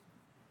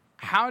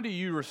How do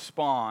you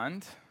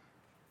respond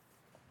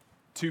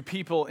to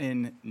people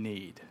in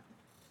need?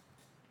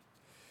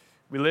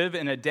 We live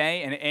in a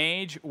day and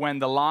age when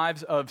the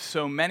lives of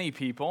so many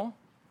people,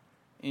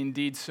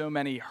 indeed so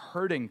many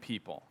hurting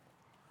people,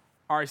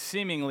 are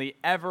seemingly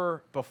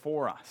ever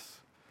before us.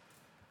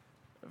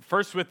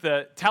 First with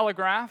the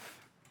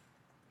telegraph,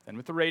 then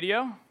with the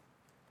radio,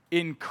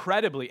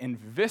 incredibly and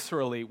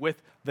viscerally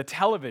with the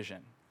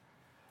television,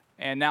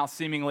 and now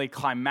seemingly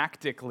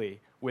climactically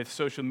with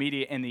social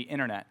media and the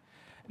internet.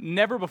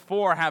 Never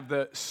before have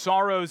the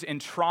sorrows and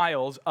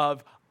trials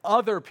of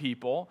other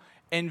people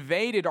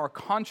invaded our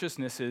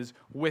consciousnesses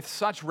with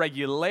such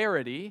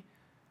regularity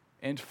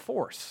and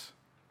force.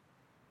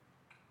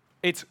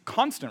 It's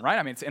constant, right?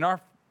 I mean, it's in our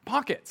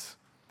pockets.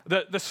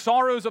 The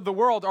sorrows of the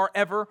world are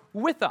ever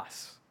with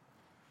us.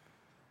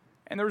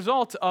 And the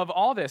result of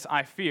all this,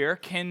 I fear,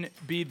 can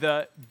be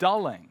the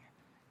dulling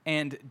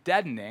and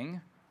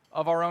deadening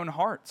of our own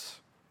hearts.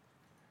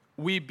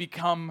 We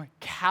become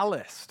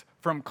calloused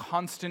from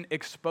constant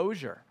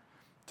exposure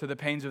to the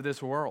pains of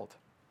this world.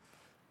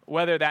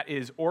 Whether that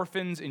is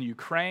orphans in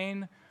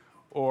Ukraine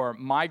or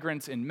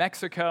migrants in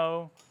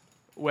Mexico,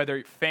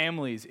 whether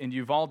families in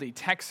Uvalde,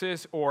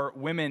 Texas, or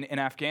women in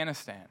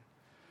Afghanistan.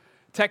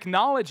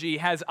 Technology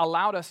has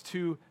allowed us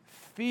to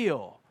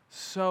feel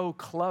so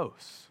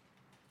close,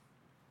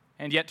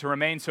 and yet to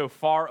remain so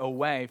far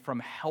away from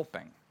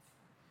helping.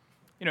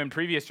 You know, in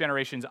previous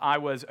generations, I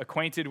was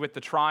acquainted with the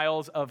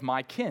trials of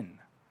my kin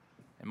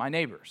and my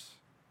neighbors.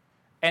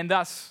 And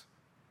thus,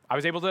 I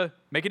was able to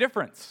make a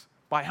difference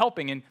by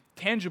helping in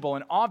tangible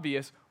and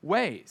obvious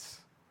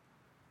ways.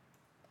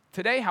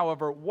 Today,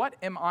 however, what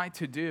am I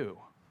to do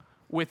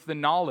with the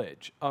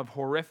knowledge of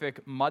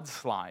horrific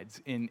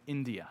mudslides in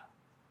India?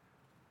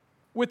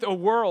 With a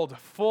world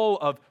full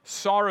of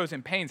sorrows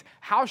and pains,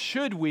 how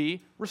should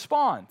we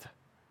respond?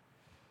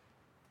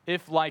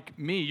 If, like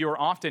me, you're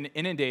often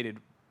inundated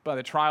by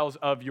the trials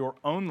of your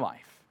own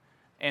life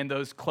and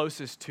those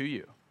closest to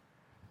you,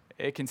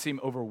 it can seem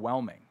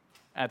overwhelming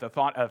at the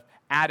thought of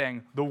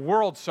adding the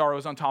world's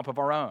sorrows on top of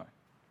our own.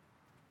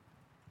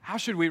 How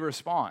should we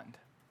respond?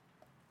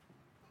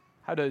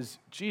 How does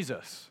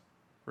Jesus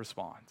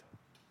respond?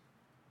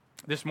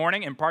 This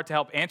morning, in part to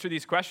help answer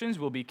these questions,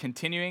 we'll be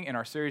continuing in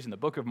our series in the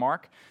book of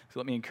Mark. So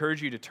let me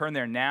encourage you to turn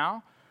there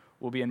now.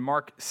 We'll be in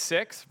Mark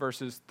 6,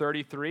 verses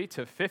 33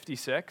 to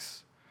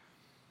 56.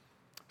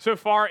 So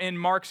far in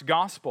Mark's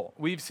gospel,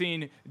 we've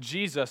seen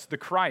Jesus, the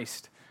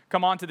Christ,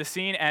 come onto the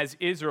scene as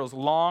Israel's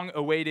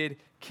long-awaited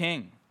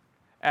king,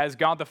 as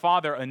God the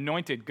Father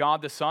anointed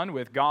God the Son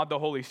with God the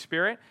Holy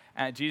Spirit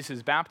at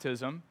Jesus'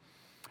 baptism.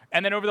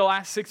 And then over the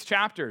last 6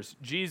 chapters,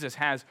 Jesus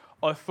has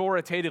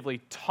authoritatively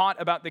taught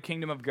about the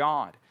kingdom of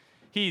God.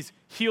 He's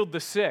healed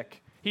the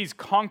sick. He's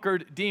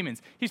conquered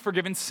demons. He's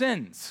forgiven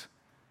sins.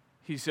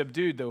 He's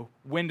subdued the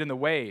wind and the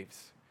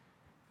waves.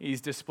 He's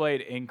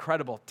displayed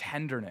incredible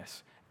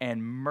tenderness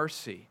and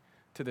mercy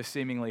to the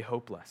seemingly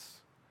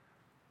hopeless.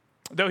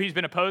 Though he's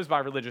been opposed by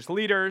religious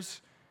leaders,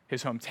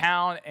 his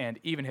hometown, and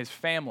even his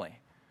family,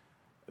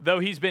 though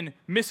he's been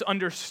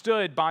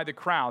misunderstood by the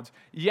crowds,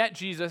 yet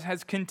Jesus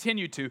has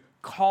continued to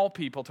call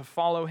people to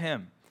follow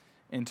him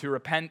and to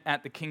repent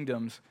at the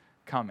kingdom's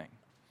coming.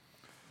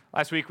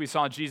 Last week we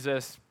saw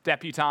Jesus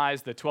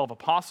deputize the 12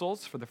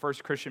 apostles for the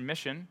first Christian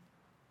mission,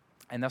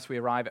 and thus we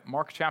arrive at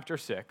Mark chapter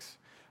 6,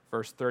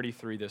 verse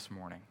 33 this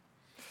morning.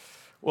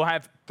 We'll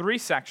have 3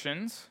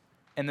 sections,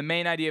 and the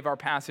main idea of our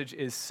passage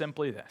is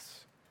simply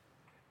this: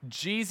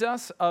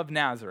 Jesus of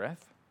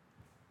Nazareth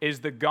is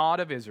the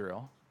God of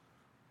Israel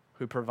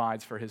who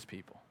provides for his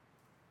people.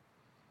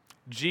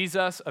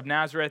 Jesus of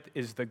Nazareth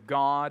is the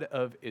God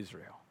of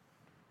Israel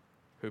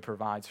who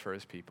provides for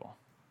his people.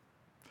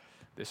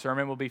 This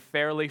sermon will be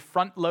fairly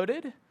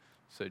front-loaded,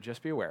 so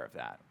just be aware of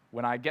that.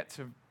 When I get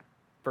to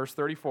verse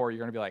 34, you're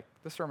going to be like,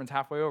 this sermon's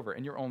halfway over,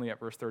 and you're only at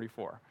verse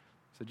 34.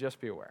 So just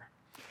be aware.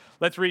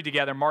 Let's read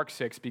together Mark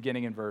 6,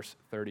 beginning in verse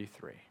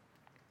 33.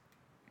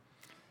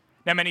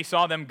 Now many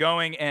saw them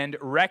going and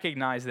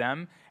recognized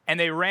them, and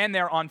they ran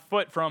there on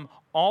foot from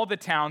all the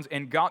towns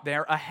and got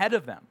there ahead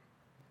of them.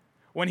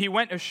 When he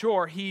went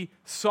ashore, he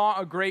saw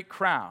a great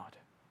crowd,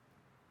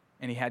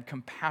 and he had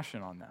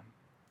compassion on them,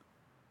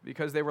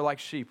 because they were like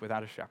sheep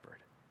without a shepherd.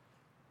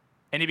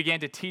 And he began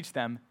to teach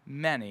them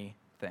many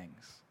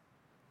things.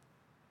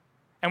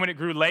 And when it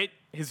grew late,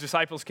 his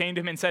disciples came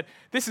to him and said,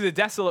 "This is a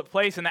desolate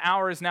place, and the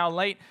hour is now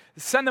late.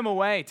 Send them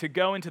away to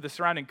go into the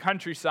surrounding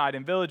countryside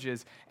and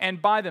villages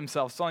and buy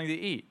themselves something to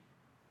eat."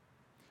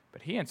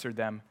 But he answered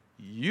them,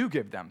 "You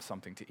give them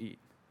something to eat."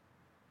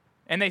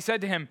 And they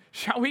said to him,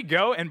 "Shall we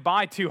go and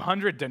buy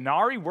 200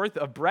 denarii worth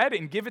of bread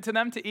and give it to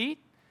them to eat?"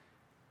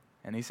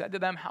 And he said to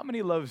them, "How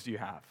many loaves do you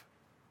have?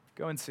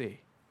 Go and see."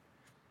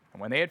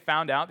 And when they had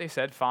found out, they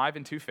said, 5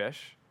 and 2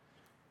 fish.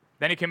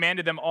 Then he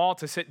commanded them all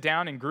to sit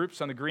down in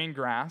groups on the green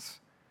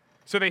grass.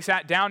 So they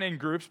sat down in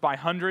groups by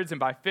hundreds and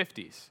by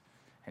 50s.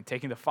 And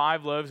taking the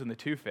 5 loaves and the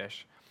 2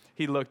 fish,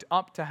 he looked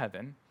up to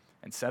heaven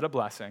and said a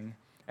blessing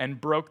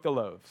and broke the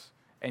loaves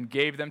and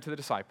gave them to the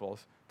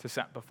disciples to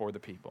set before the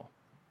people.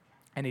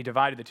 And he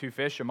divided the 2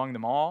 fish among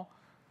them all.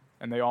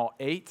 And they all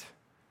ate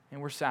and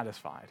were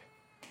satisfied.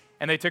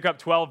 And they took up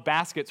 12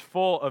 baskets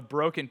full of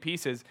broken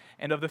pieces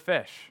and of the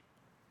fish.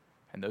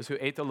 And those who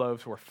ate the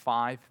loaves were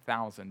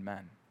 5,000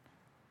 men.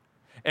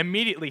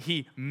 Immediately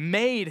he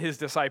made his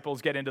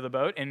disciples get into the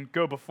boat and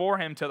go before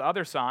him to the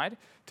other side,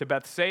 to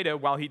Bethsaida,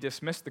 while he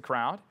dismissed the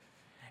crowd.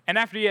 And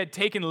after he had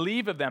taken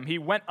leave of them, he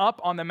went up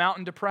on the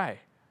mountain to pray.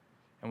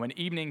 And when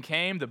evening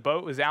came, the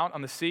boat was out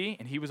on the sea,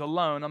 and he was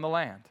alone on the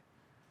land.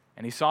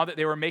 And he saw that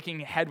they were making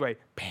headway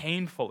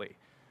painfully,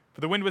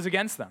 for the wind was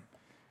against them.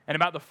 And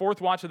about the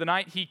fourth watch of the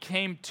night, he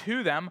came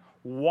to them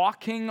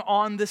walking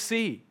on the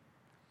sea.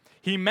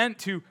 He meant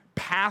to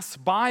pass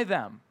by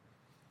them.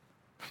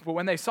 But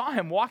when they saw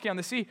him walking on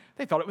the sea,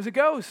 they thought it was a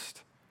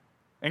ghost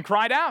and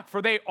cried out,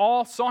 for they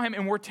all saw him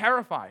and were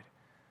terrified.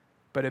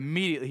 But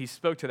immediately he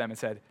spoke to them and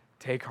said,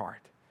 "Take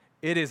heart,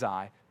 it is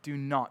I, do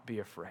not be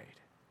afraid."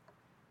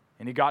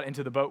 And he got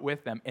into the boat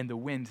with them, and the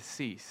wind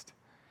ceased.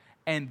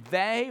 And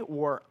they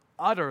were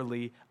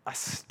utterly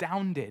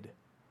astounded,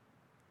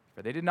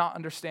 for they did not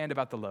understand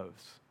about the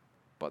loaves,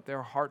 but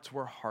their hearts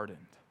were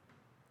hardened.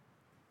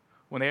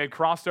 When they had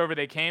crossed over,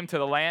 they came to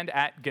the land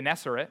at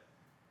Gennesaret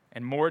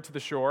and moored to the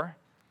shore.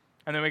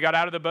 And then we got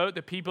out of the boat,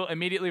 the people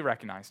immediately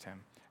recognized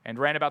him and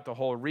ran about the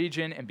whole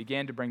region and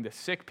began to bring the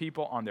sick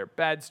people on their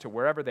beds to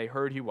wherever they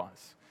heard he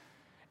was.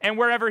 And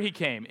wherever he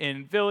came,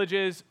 in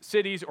villages,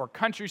 cities, or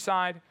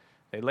countryside,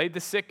 they laid the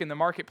sick in the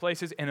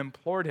marketplaces and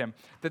implored him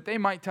that they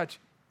might touch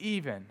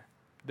even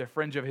the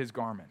fringe of his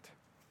garment.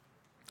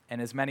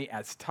 And as many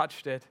as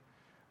touched it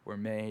were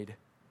made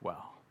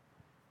well.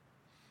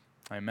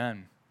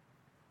 Amen.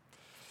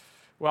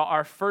 Well,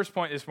 our first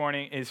point this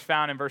morning is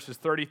found in verses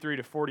 33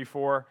 to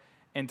 44,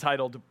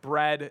 entitled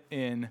Bread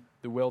in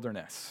the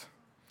Wilderness.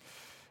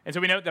 And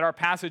so we note that our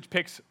passage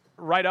picks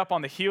right up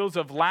on the heels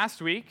of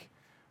last week,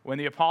 when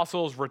the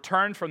apostles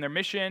returned from their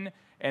mission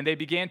and they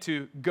began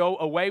to go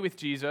away with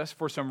Jesus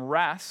for some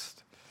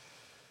rest.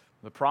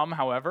 The problem,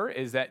 however,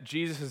 is that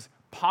Jesus'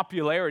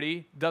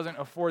 popularity doesn't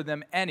afford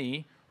them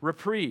any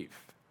reprieve.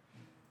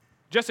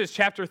 Just as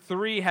chapter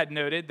 3 had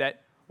noted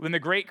that when the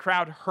great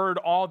crowd heard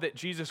all that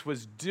Jesus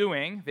was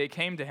doing, they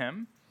came to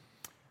him.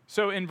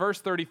 So in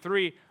verse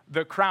 33,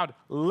 the crowd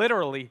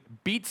literally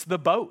beats the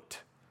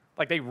boat.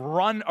 Like they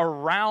run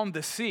around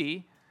the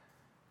sea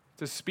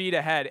to speed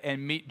ahead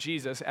and meet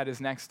Jesus at his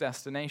next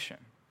destination.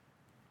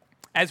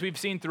 As we've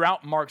seen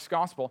throughout Mark's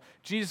gospel,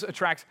 Jesus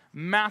attracts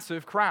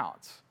massive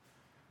crowds.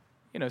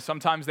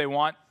 Sometimes they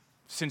want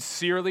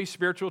sincerely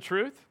spiritual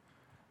truth.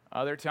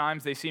 Other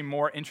times they seem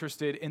more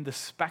interested in the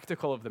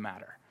spectacle of the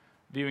matter,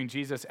 viewing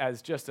Jesus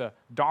as just a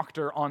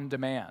doctor on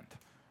demand,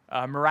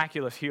 a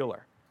miraculous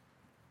healer.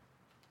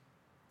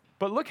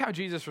 But look how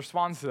Jesus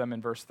responds to them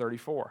in verse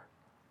 34.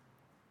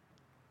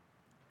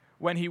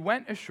 When he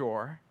went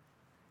ashore,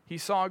 he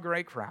saw a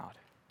great crowd,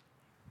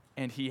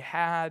 and he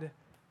had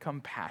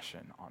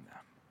compassion on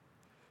them,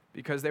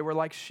 because they were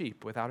like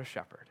sheep without a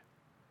shepherd,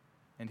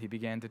 and he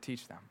began to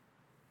teach them.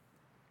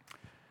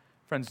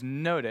 Friends,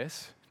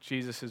 notice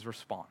Jesus'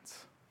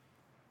 response.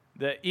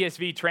 The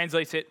ESV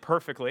translates it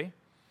perfectly.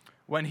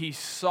 When he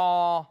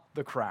saw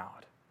the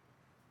crowd,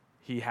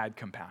 he had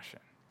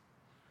compassion.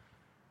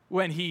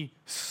 When he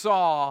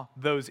saw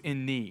those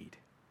in need,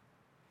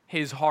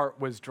 his heart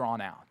was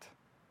drawn out.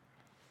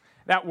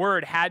 That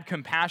word, had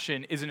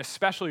compassion, is an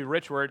especially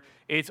rich word.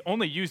 It's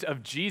only used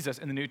of Jesus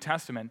in the New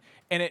Testament,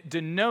 and it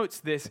denotes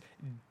this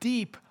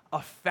deep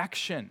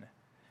affection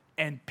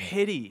and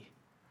pity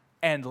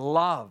and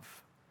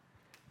love.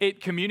 It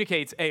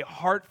communicates a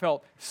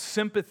heartfelt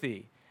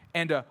sympathy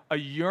and a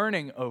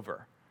yearning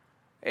over.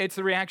 It's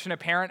the reaction a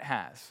parent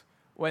has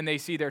when they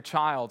see their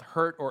child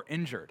hurt or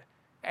injured.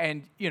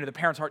 And, the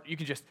parent's heart, you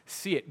can just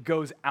see it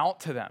goes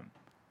out to them.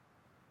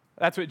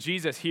 That's what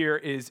Jesus here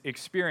is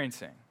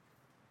experiencing.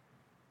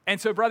 And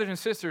so, brothers and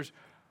sisters,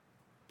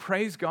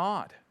 praise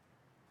God.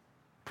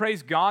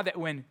 Praise God that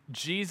when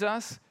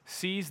Jesus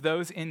sees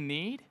those in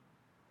need,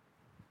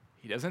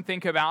 he doesn't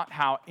think about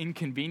how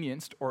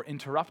inconvenienced or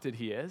interrupted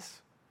he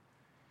is.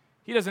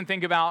 He doesn't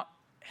think about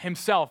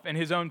himself and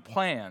his own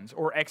plans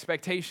or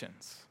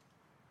expectations.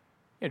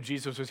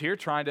 Jesus was here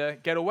trying to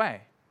get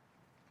away,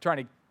 trying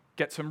to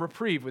get some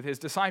reprieve with his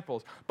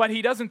disciples. But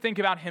he doesn't think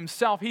about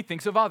himself, he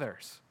thinks of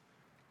others.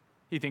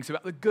 He thinks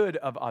about the good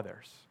of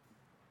others.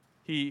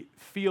 He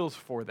feels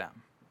for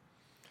them.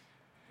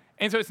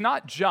 And so it's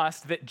not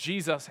just that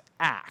Jesus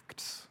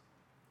acts.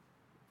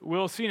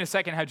 We'll see in a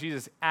second how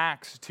Jesus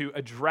acts to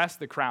address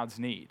the crowd's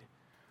need.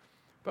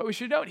 But we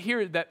should note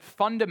here that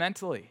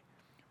fundamentally,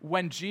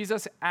 when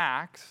Jesus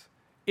acts,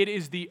 it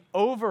is the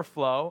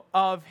overflow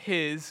of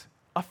his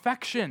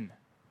affection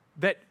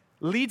that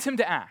leads him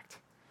to act.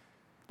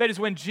 That is,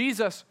 when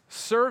Jesus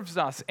serves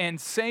us and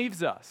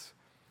saves us,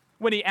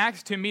 when he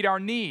acts to meet our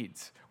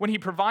needs, when he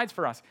provides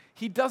for us,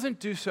 he doesn't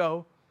do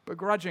so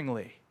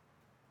begrudgingly.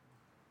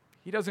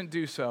 He doesn't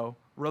do so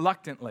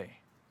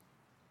reluctantly.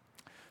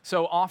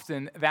 So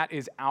often, that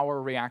is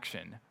our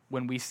reaction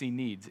when we see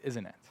needs,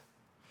 isn't it?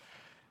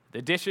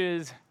 The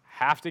dishes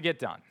have to get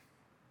done.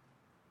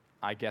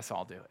 I guess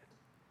I'll do it.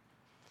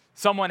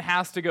 Someone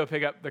has to go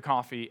pick up the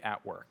coffee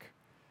at work.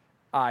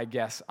 I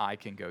guess I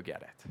can go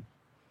get it.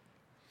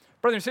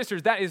 Brothers and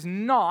sisters, that is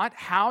not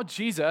how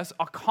Jesus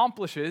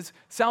accomplishes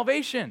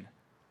salvation.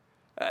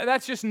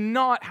 That's just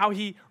not how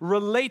he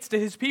relates to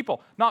his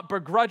people, not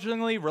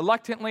begrudgingly,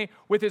 reluctantly,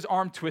 with his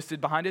arm twisted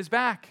behind his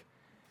back.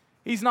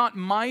 He's not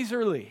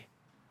miserly.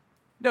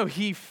 No,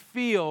 he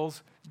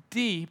feels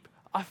deep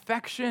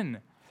affection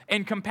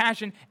and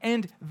compassion,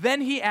 and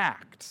then he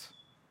acts.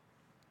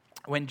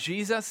 When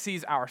Jesus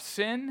sees our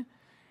sin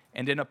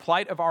and in a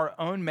plight of our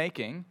own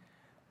making,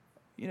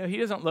 he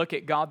doesn't look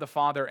at God the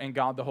Father and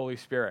God the Holy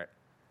Spirit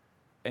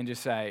and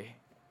just say,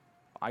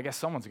 I guess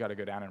someone's got to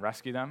go down and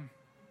rescue them.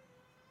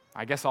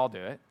 I guess I'll do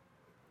it.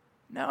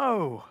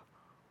 No.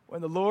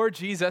 When the Lord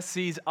Jesus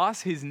sees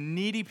us, his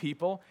needy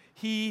people,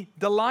 he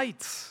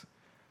delights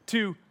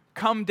to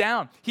come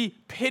down. He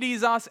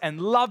pities us and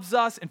loves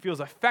us and feels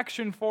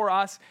affection for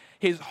us.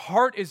 His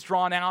heart is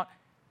drawn out,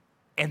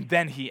 and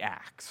then he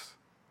acts.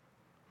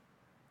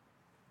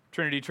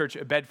 Trinity Church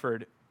at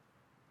Bedford,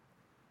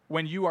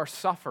 when you are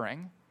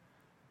suffering,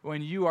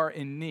 when you are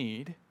in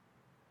need,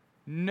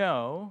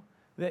 know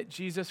that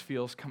Jesus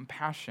feels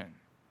compassion.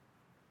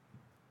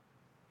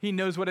 He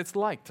knows what it's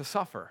like to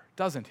suffer,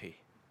 doesn't he?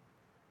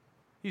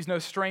 He's no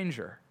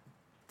stranger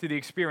to the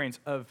experience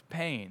of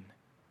pain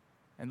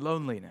and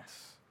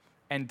loneliness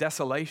and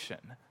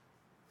desolation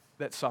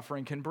that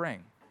suffering can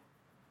bring.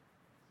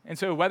 And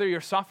so whether you're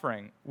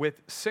suffering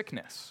with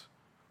sickness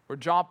or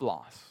job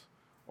loss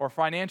or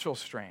financial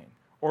strain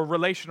or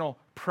relational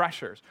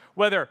pressures,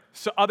 whether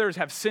others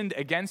have sinned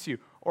against you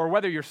or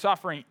whether you're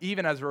suffering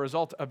even as a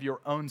result of your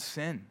own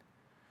sin,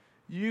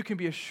 you can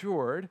be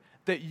assured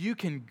that you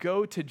can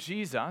go to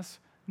Jesus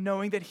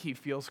knowing that he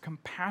feels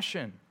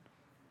compassion.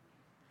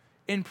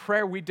 In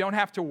prayer, we don't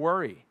have to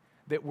worry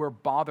that we're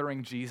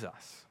bothering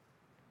Jesus,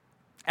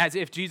 as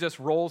if Jesus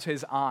rolls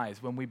his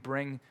eyes when we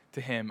bring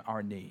to him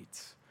our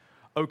needs.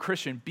 Oh,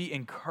 Christian, be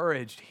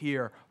encouraged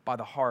here by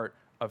the heart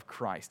of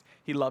Christ.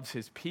 He loves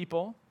his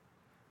people.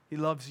 He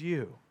loves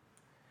you.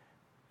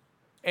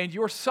 And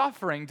your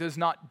suffering does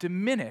not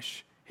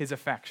diminish his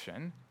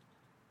affection.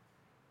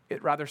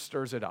 It rather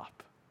stirs it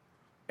up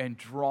and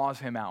draws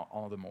him out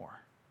all the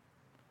more.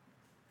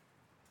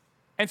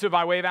 And so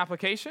by way of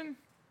application,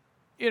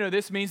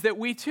 this means that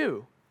we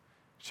too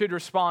should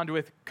respond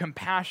with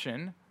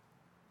compassion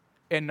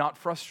and not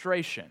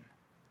frustration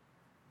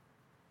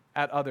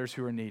at others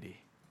who are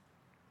needy.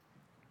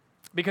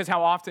 Because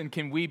how often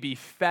can we be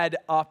fed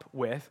up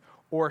with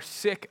or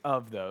sick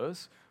of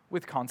those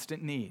with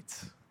constant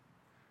needs?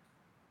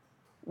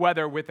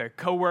 Whether with a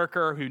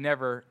coworker who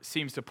never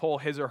seems to pull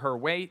his or her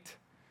weight,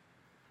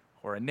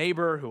 or a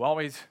neighbor who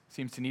always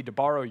seems to need to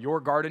borrow your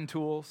garden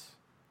tools,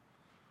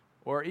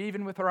 or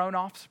even with our own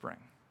offspring,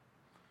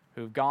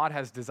 who God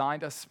has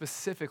designed us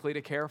specifically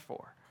to care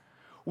for.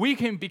 We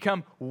can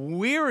become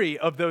weary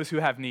of those who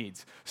have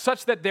needs,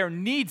 such that their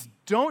needs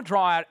don't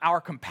draw out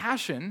our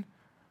compassion,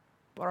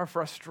 but our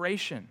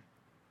frustration.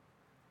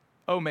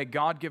 Oh, may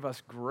God give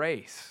us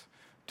grace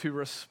to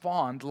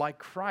respond like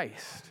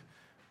Christ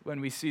when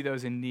we see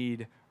those in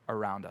need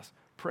around us.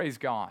 Praise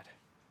God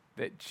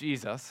that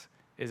Jesus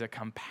is a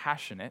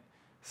compassionate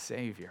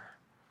Savior.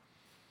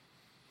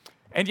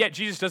 And yet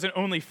Jesus doesn't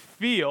only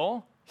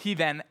feel, he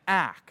then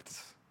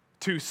acts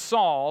to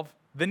solve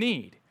the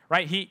need,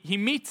 right? He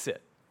meets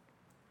it.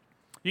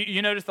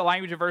 You notice the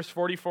language of verse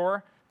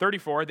 34,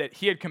 that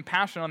he had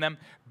compassion on them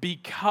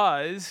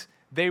because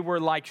they were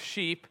like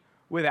sheep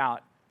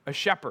without a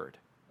shepherd.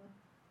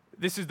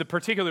 This is the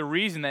particular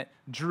reason that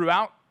drew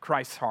out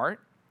Christ's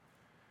heart.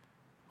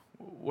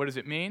 What does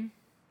it mean?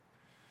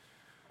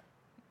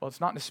 Well, it's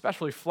not an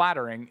especially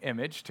flattering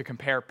image to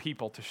compare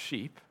people to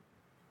sheep.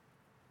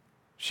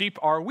 Sheep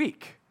are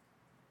weak,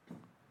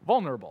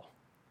 vulnerable,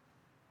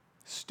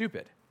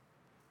 stupid,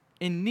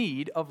 in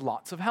need of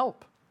lots of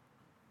help.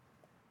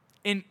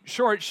 In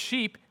short,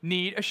 sheep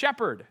need a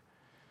shepherd.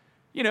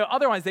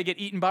 Otherwise they get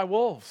eaten by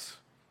wolves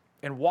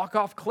and walk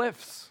off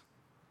cliffs.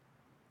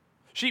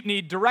 Sheep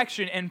need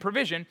direction and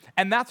provision,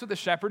 and that's what the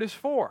shepherd is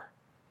for.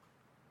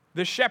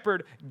 The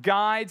shepherd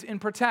guides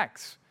and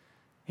protects.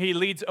 He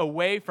leads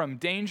away from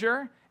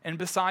danger and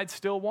beside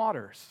still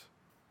waters.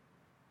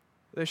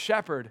 The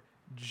shepherd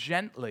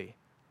gently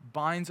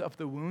binds up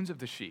the wounds of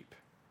the sheep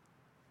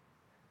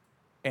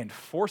and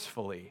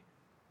forcefully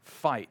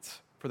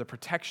fights for the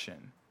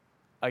protection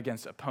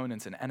against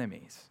opponents and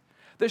enemies.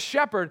 The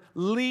shepherd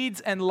leads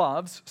and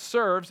loves,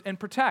 serves and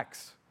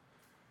protects.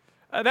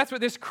 That's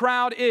what this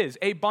crowd is,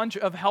 a bunch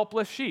of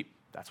helpless sheep.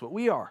 That's what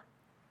we are.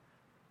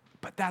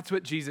 But that's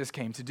what Jesus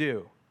came to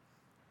do,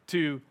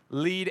 to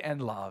lead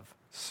and love,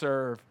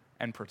 serve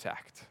and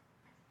protect.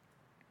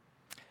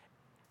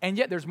 And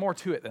yet there's more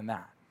to it than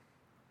that.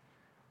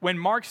 When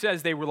Mark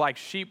says they were like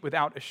sheep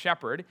without a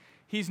shepherd,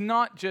 he's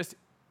not just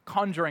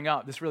conjuring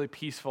up this really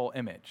peaceful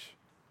image.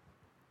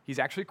 He's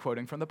actually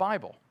quoting from the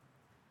Bible.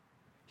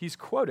 He's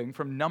quoting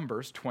from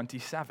Numbers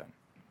 27.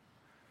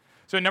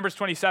 So in Numbers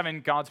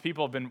 27, God's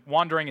people have been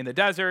wandering in the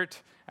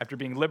desert after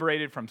being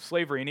liberated from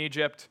slavery in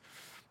Egypt.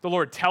 The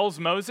Lord tells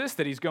Moses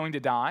that he's going to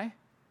die.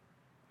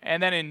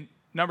 And then in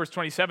Numbers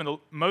 27,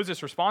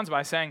 Moses responds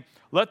by saying,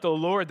 "Let the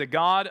Lord, the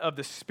God of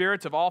the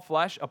spirits of all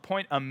flesh,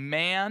 appoint a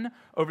man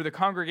over the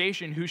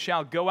congregation who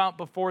shall go out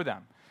before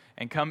them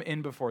and come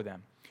in before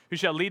them, who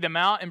shall lead them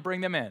out and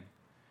bring them in,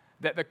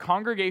 that the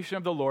congregation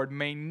of the Lord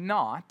may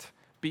not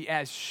be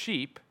as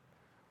sheep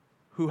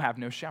who have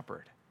no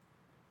shepherd."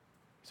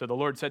 So the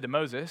Lord said to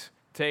Moses,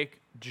 "Take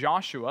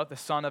Joshua, the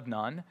son of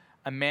Nun,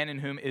 a man in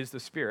whom is the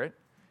Spirit,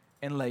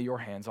 and lay your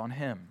hands on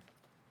him."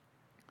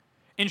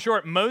 In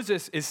short,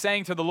 Moses is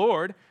saying to the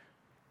Lord,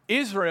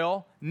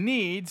 Israel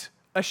needs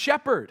a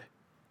shepherd.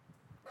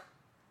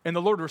 And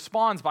the Lord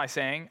responds by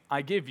saying,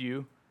 "I give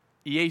you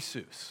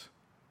Jesus."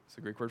 It's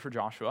the Greek word for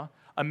Joshua,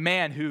 a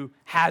man who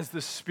has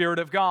the Spirit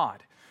of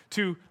God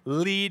to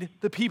lead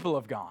the people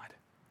of God.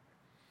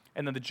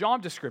 And then the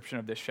job description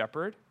of this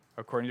shepherd,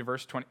 according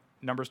to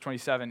Numbers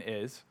 27,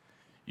 is,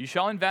 "You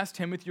shall invest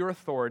him with your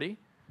authority,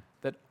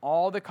 that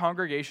all the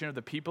congregation of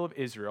the people of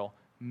Israel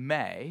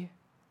may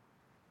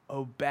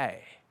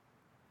obey."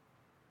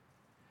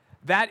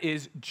 That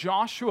is,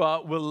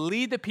 Joshua will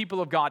lead the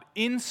people of God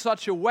in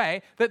such a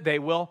way that they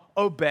will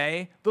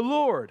obey the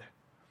Lord.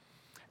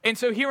 And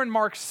so here in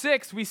Mark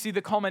 6, we see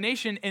the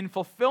culmination in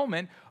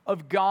fulfillment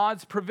of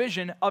God's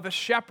provision of a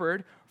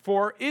shepherd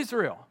for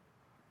Israel.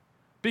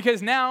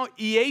 Because now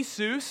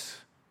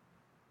Jesus,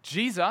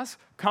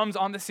 comes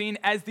on the scene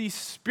as the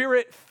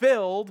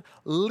Spirit-filled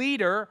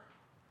leader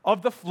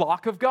of the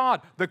flock of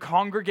God, the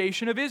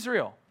congregation of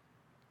Israel.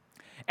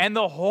 And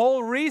the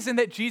whole reason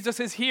that Jesus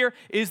is here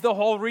is the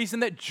whole reason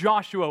that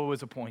Joshua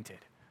was appointed,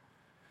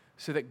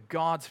 so that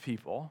God's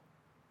people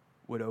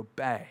would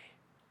obey.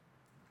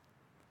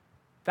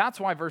 That's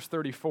why verse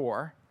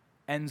 34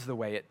 ends the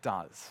way it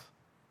does.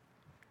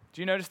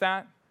 Do you notice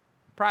that?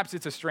 Perhaps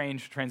it's a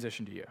strange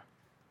transition to you.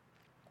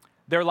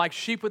 They're like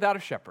sheep without a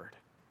shepherd,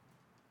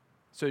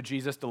 so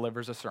Jesus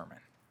delivers a sermon.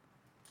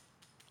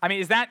 I mean,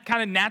 is that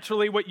kind of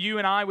naturally what you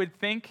and I would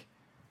think?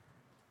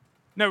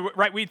 No,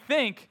 right? We'd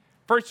think,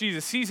 first,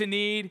 Jesus sees a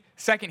need.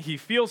 Second, he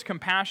feels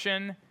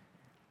compassion.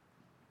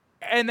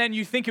 And then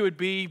you think it would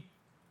be,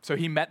 so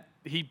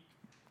he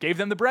gave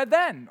them the bread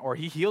then, or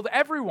he healed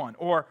everyone,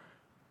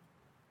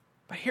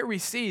 but here we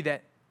see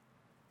that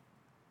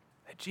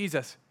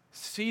Jesus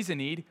sees a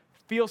need,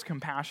 feels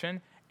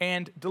compassion,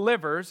 and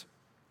delivers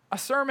a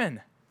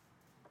sermon.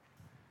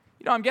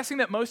 You know, I'm guessing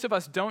that most of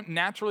us don't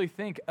naturally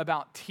think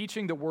about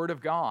teaching the Word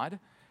of God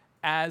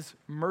as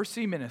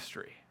mercy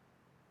ministry.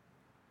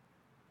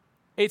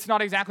 It's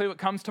not exactly what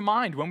comes to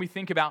mind when we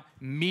think about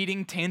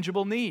meeting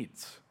tangible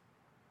needs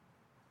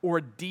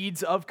or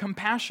deeds of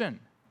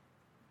compassion.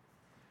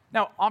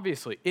 Now,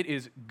 obviously, it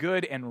is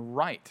good and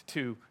right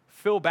to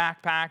fill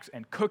backpacks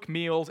and cook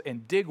meals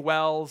and dig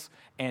wells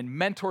and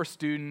mentor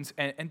students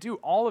and do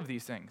all of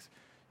these things.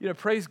 You know,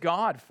 praise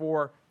God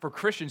for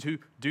Christians who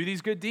do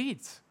these good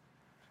deeds.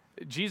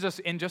 Jesus,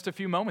 in just a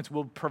few moments,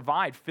 will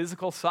provide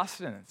physical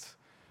sustenance.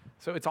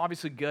 So it's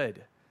obviously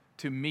good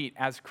to meet,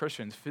 as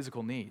Christians,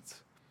 physical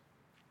needs.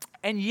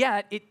 And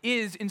yet, it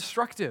is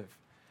instructive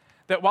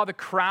that while the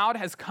crowd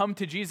has come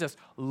to Jesus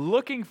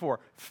looking for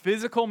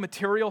physical,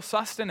 material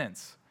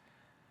sustenance,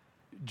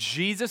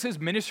 Jesus'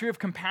 ministry of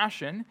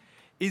compassion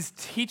is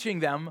teaching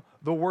them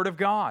the Word of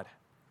God.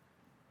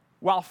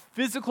 While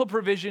physical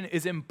provision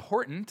is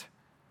important,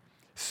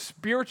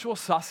 spiritual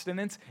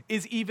sustenance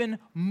is even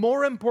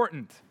more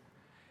important.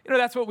 You know,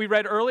 that's what we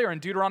read earlier in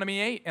Deuteronomy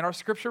 8 in our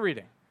scripture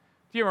reading.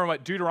 Do you remember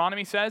what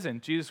Deuteronomy says?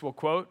 And Jesus will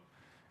quote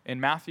in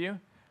Matthew,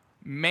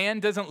 "Man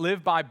doesn't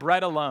live by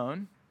bread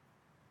alone,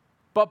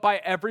 but by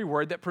every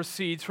word that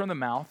proceeds from the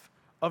mouth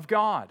of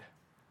God."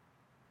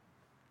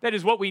 That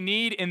is, what we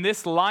need in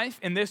this life,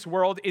 in this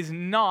world, is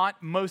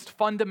not most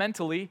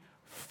fundamentally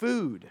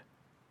food.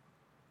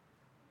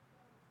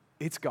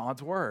 It's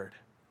God's word.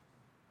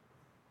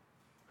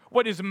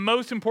 What is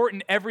most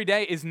important every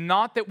day is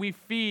not that we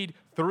feed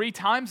 3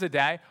 times a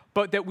day,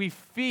 but that we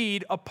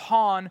feed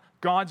upon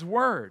God's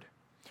word.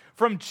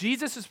 From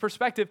Jesus'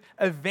 perspective,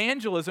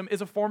 evangelism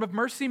is a form of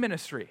mercy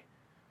ministry.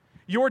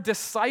 Your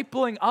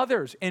discipling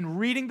others and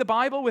reading the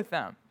Bible with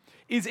them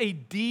is a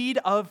deed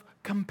of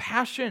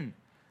compassion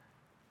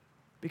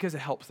because it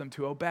helps them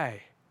to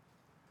obey.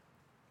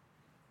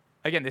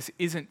 Again, this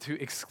isn't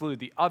to exclude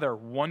the other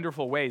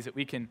wonderful ways that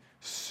we can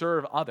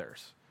serve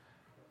others,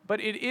 but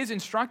it is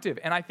instructive,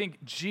 and I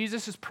think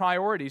Jesus'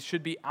 priorities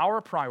should be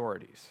our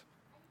priorities.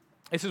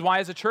 This is why,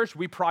 as a church,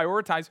 we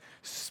prioritize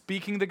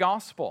speaking the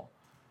gospel.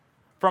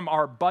 From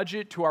our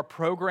budget to our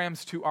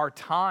programs to our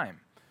time,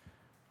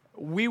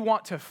 we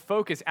want to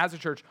focus as a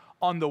church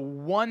on the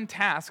one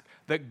task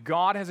that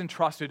God has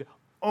entrusted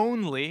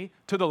only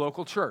to the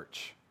local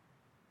church.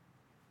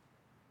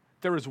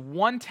 There is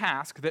one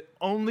task that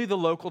only the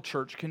local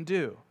church can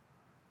do,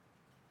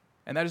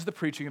 and that is the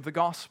preaching of the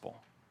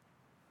gospel.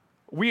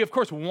 We, of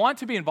course, want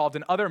to be involved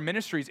in other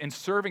ministries and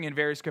serving in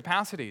various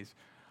capacities.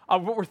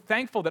 But we're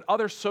thankful that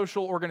other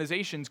social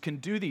organizations can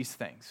do these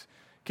things,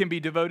 can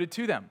be devoted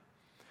to them.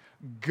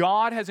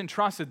 God has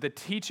entrusted the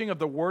teaching of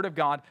the Word of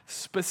God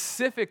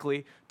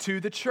specifically to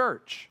the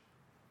church.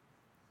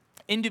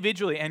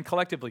 Individually and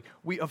collectively,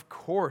 we of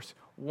course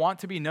want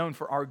to be known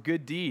for our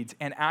good deeds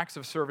and acts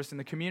of service in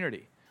the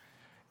community.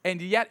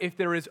 And yet, if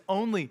there is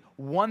only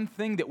one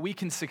thing that we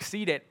can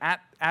succeed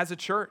at as a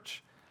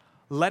church,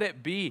 let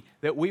it be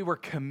that we were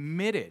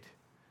committed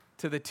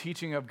to the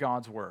teaching of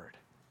God's word.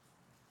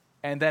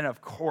 And then,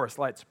 of course,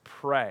 let's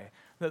pray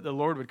that the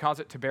Lord would cause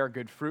it to bear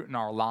good fruit in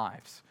our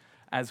lives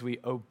as we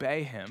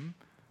obey him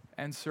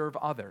and serve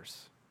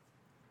others.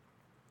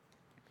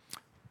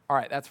 All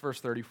right, that's verse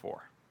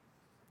 34.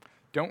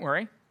 Don't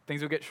worry,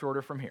 things will get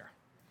shorter from here.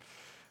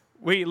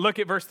 We look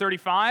at verse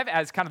 35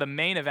 as kind of the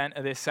main event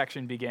of this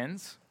section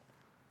begins.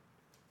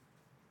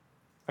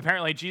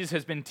 Apparently, Jesus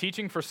has been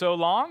teaching for so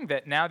long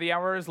that now the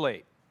hour is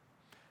late.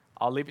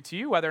 I'll leave it to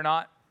you whether or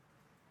not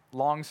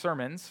long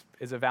sermons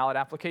is a valid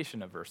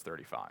application of verse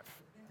 35.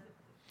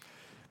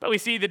 But we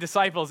see the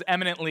disciples'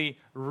 eminently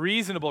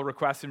reasonable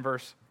request in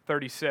verse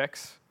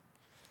 36.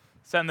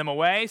 Send them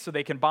away so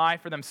they can buy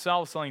for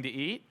themselves something to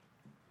eat.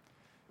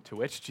 To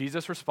which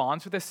Jesus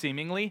responds with a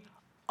seemingly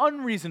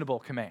unreasonable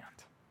command.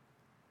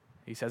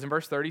 He says in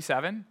verse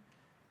 37,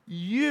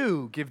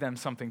 you give them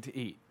something to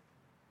eat.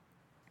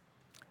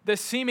 The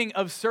seeming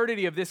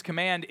absurdity of this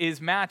command is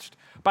matched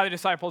by the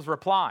disciples'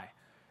 reply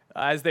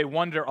as they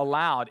wonder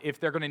aloud if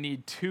they're going to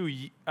need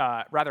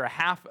a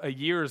half a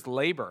year's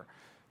labor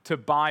to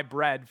buy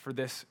bread for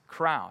this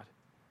crowd.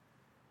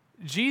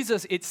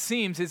 Jesus, it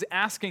seems, is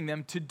asking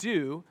them to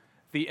do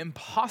the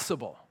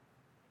impossible.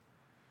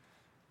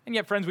 And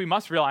yet, friends, we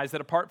must realize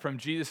that apart from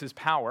Jesus'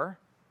 power,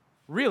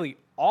 really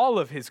all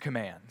of his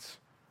commands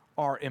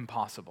are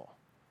impossible.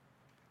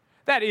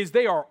 That is,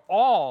 they are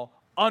all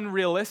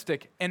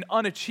unrealistic and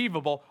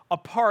unachievable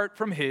apart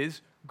from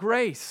his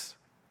grace.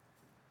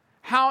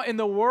 How in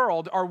the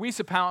world are we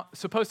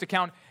supposed to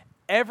count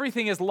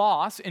everything as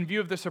loss in view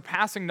of the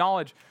surpassing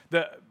knowledge,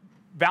 the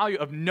value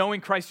of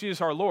knowing Christ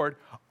Jesus our Lord,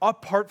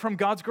 apart from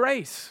God's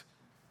grace?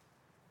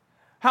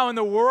 How in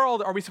the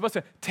world are we supposed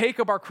to take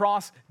up our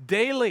cross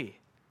daily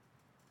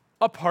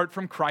apart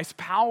from Christ's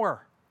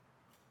power?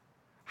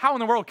 How in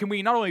the world can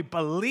we not only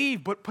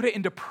believe but put it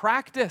into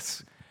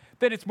practice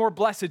that it's more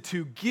blessed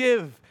to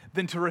give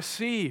than to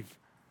receive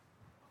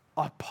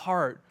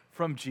apart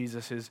from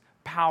Jesus'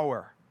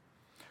 power?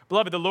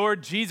 Beloved, the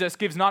Lord Jesus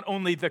gives not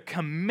only the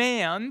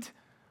command,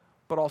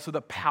 but also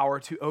the power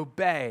to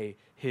obey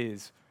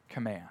his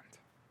command.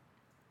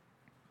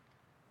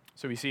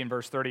 So we see in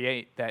verse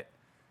 38 that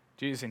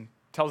Jesus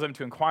tells them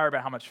to inquire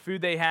about how much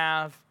food they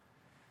have.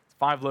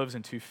 5 loaves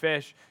and 2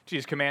 fish.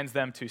 Jesus commands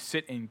them to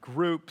sit in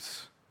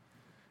groups.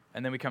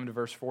 And then we come to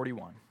verse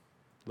 41.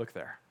 Look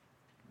there.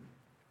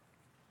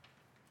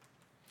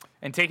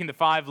 And taking the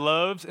 5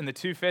 loaves and the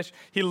 2 fish,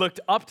 he looked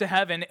up to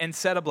heaven and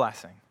said a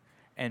blessing,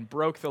 and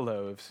broke the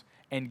loaves,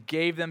 and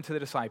gave them to the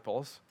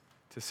disciples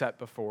to set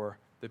before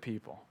the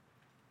people.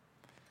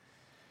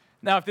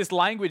 Now, if this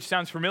language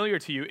sounds familiar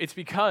to you, it's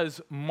because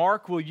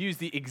Mark will use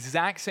the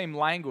exact same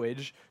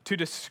language to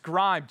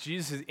describe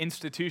Jesus'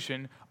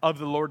 institution of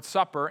the Lord's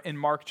Supper in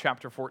Mark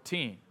chapter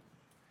 14.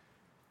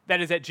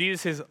 That is, at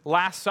Jesus'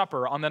 Last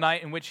Supper, on the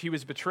night in which he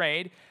was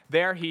betrayed,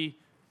 there he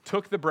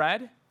took the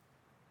bread,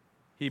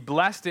 he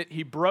blessed it,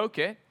 he broke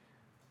it,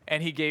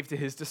 and he gave to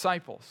his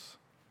disciples.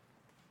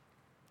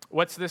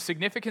 What's the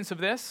significance of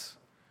this?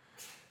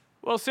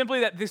 Well,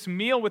 simply that this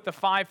meal with the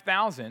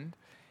 5,000,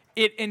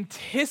 it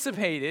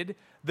anticipated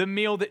the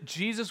meal that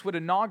Jesus would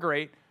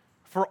inaugurate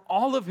for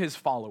all of his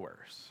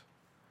followers.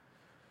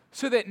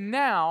 So that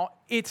now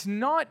it's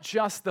not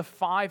just the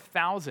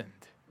 5,000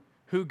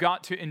 who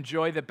got to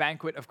enjoy the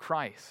banquet of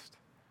Christ.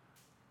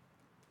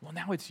 Well,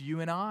 now it's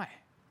you and I.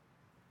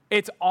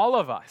 It's all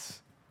of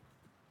us.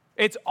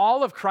 It's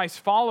all of Christ's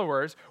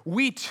followers.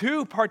 We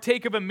too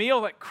partake of a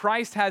meal that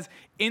Christ has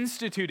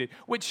instituted,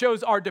 which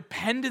shows our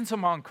dependence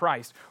upon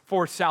Christ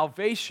for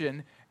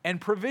salvation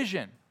and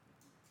provision.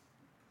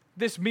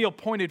 This meal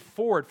pointed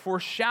forward,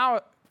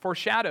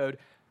 foreshadowed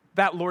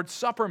that Lord's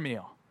Supper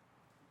meal.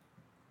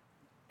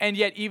 And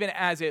yet, even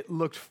as it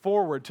looked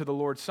forward to the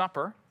Lord's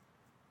Supper,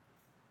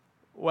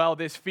 well,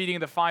 this feeding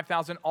of the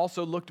 5,000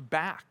 also looked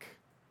back.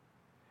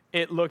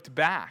 It looked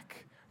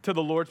back to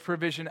the Lord's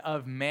provision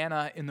of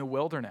manna in the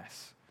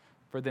wilderness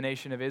for the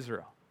nation of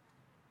Israel.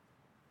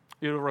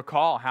 You'll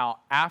recall how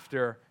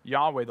after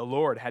Yahweh, the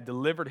Lord, had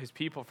delivered his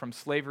people from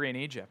slavery in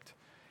Egypt,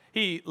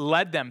 he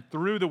led them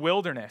through the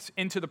wilderness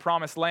into the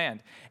promised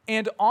land.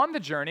 And on the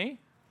journey,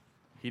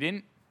 he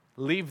didn't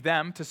leave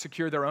them to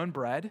secure their own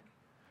bread.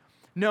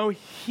 No,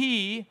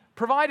 he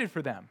provided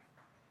for them.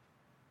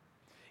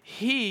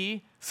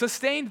 He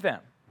sustained them.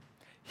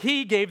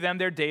 He gave them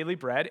their daily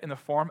bread in the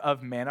form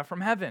of manna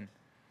from heaven.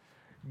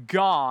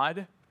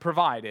 God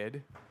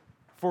provided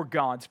for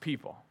God's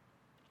people.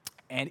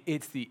 And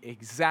it's the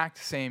exact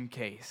same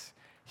case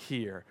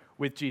here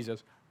with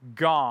Jesus.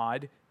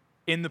 God,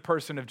 in the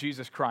person of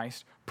Jesus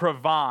Christ,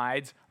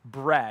 provides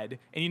bread.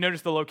 And you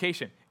notice the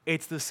location.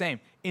 It's the same.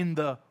 In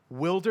the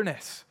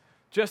wilderness.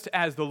 Just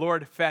as the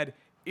Lord fed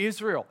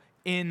Israel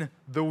in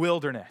the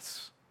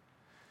wilderness.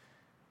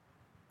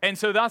 And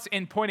so thus,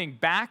 in pointing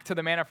back to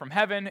the manna from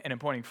heaven and in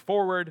pointing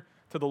forward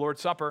to the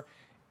Lord's Supper.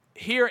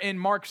 Here in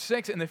Mark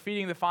 6, in the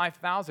feeding of the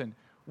 5,000,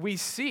 we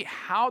see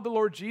how the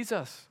Lord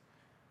Jesus,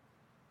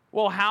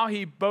 how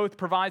he both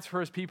provides for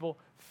his people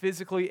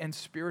physically and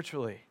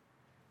spiritually.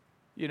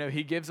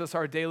 He gives us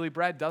our daily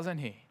bread, doesn't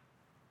he?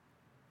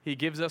 He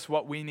gives us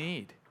what we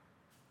need.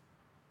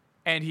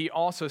 And he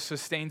also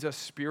sustains us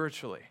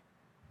spiritually,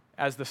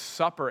 as the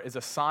supper is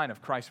a sign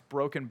of Christ's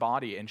broken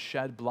body and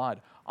shed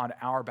blood on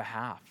our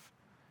behalf,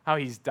 how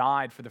he's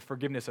died for the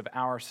forgiveness of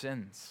our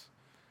sins.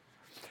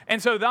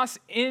 And so thus,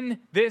 in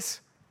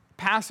this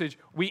passage,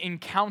 we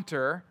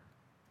encounter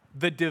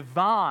the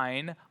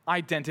divine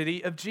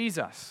identity of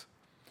Jesus.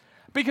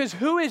 Because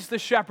who is the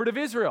shepherd of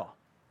Israel?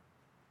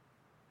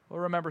 Well,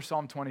 remember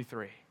Psalm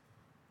 23.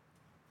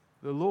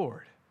 The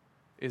Lord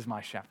is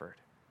my shepherd.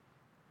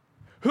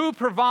 Who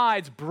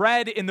provides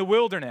bread in the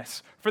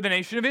wilderness for the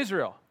nation of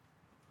Israel?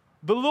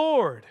 The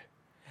Lord.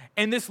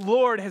 And this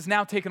Lord has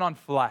now taken on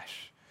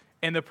flesh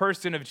in the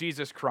person of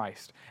Jesus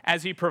Christ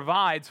as he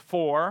provides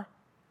for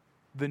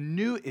the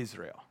new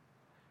Israel.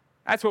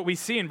 That's what we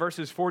see in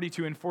verses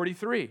 42 and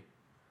 43.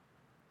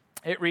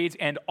 It reads,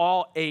 "And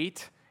all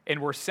ate and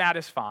were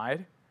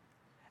satisfied,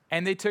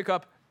 and they took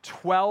up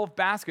 12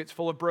 baskets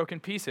full of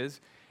broken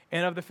pieces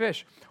and of the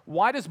fish."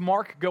 Why does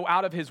Mark go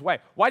out of his way?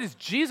 Why does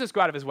Jesus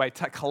go out of his way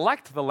to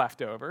collect the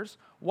leftovers?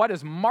 Why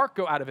does Mark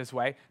go out of his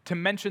way to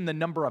mention the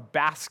number of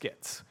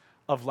baskets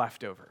of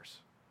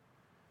leftovers?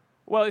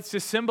 Well, it's to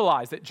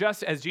symbolize that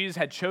just as Jesus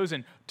had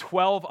chosen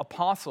 12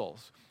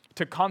 apostles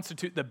to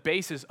constitute the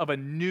basis of a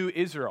new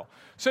Israel,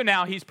 so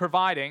now he's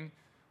providing,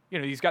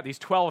 he's got these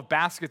 12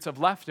 baskets of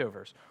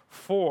leftovers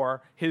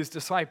for his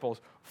disciples,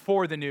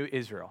 for the new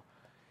Israel.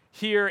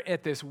 Here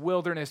at this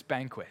wilderness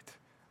banquet,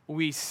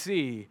 we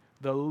see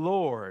the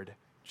Lord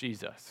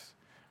Jesus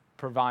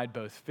provide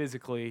both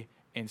physically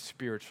and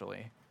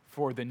spiritually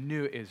for the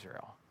new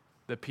Israel,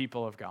 the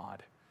people of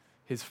God,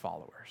 his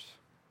followers.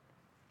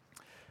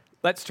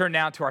 Let's turn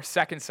now to our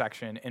second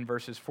section in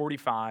verses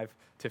 45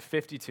 to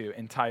 52,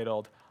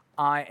 entitled,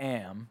 "I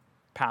Am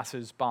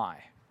Passes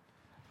By."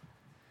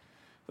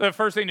 The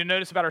first thing to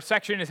notice about our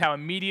section is how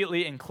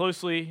immediately and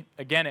closely,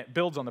 again, it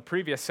builds on the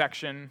previous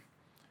section.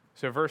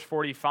 So verse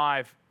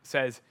 45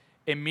 says,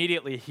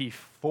 immediately he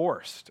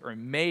forced or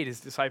made his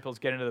disciples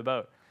get into the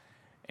boat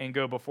and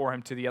go before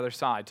him to the other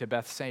side, to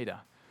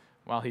Bethsaida,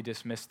 while he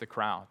dismissed the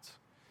crowds.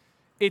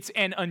 It's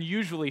an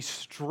unusually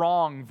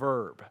strong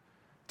verb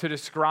to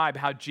describe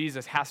how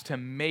Jesus has to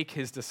make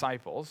his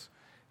disciples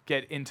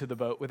get into the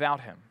boat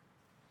without him.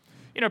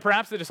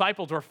 Perhaps the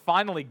disciples were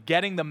finally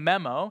getting the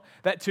memo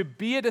that to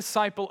be a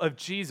disciple of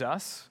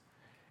Jesus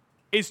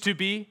is to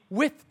be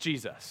with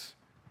Jesus.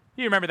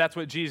 You remember that's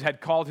what Jesus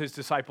had called his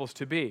disciples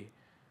to be.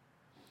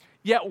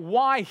 Yet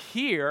why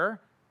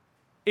here,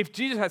 if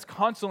Jesus has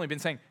constantly been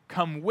saying,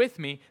 "Come with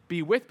me,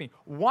 be with me,"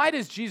 why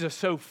does Jesus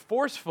so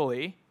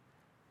forcefully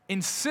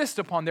insist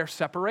upon their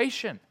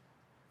separation?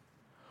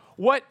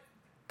 What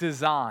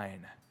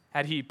design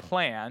had he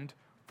planned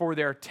for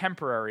their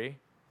temporary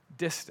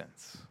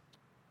distance?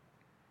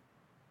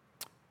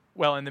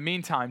 Well, in the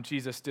meantime,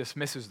 Jesus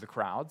dismisses the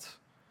crowds.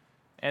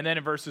 And then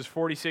in verses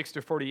 46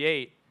 to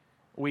 48,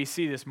 we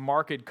see this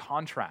marked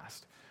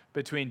contrast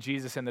between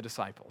Jesus and the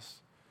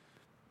disciples.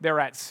 They're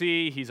at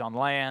sea, he's on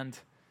land.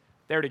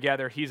 They're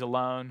together, he's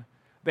alone.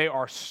 They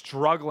are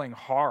struggling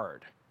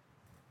hard.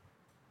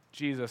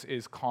 Jesus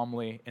is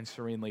calmly and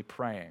serenely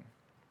praying.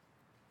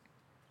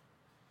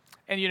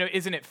 And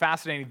isn't it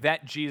fascinating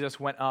that Jesus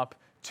went up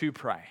to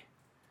pray?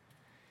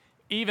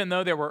 Even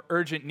though there were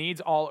urgent needs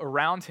all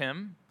around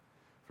him,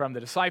 from the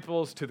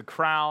disciples to the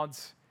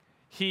crowds,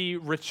 he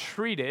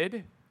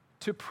retreated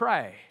to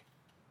pray,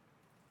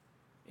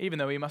 even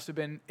though he must have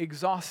been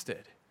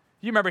exhausted.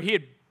 You remember he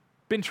had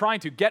been trying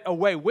to get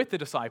away with the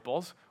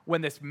disciples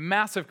when this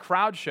massive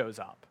crowd shows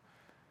up.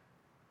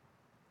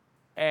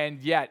 And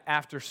yet,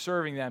 after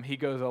serving them, he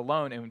goes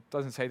alone, and it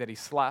doesn't say that he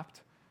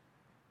slept.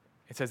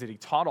 It says that he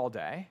taught all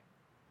day.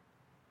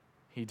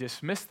 He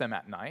dismissed them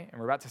at night, and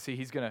we're about to see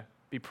he's going to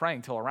be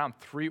praying till around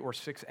 3 or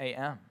 6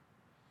 a.m.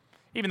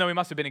 Even though he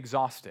must have been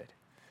exhausted,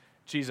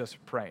 Jesus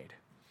prayed.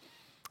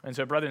 And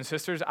so, brothers and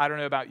sisters, I don't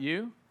know about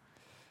you,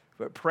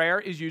 but prayer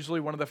is usually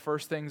one of the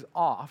first things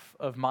off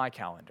of my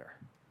calendar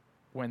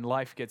when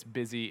life gets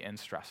busy and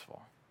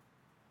stressful.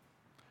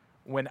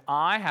 When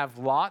I have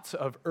lots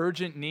of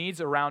urgent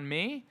needs around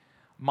me,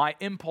 my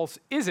impulse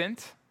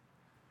isn't,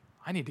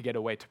 I need to get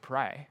away to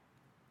pray.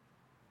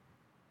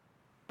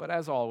 But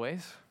as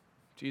always,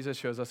 Jesus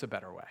shows us a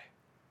better way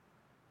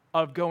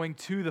of going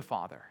to the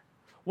Father,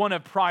 one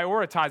of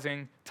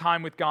prioritizing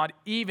time with God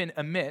even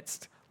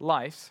amidst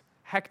life's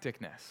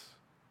hecticness.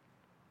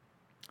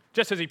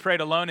 Just as he prayed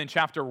alone in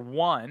chapter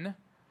 1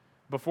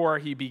 before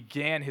he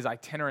began his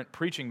itinerant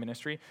preaching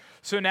ministry,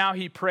 so now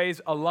he prays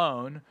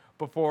alone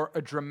before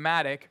a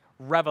dramatic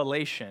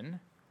revelation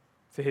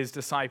to his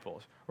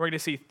disciples. We're going to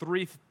see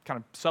 3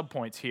 kind of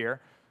subpoints here,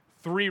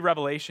 3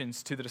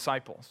 revelations to the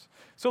disciples.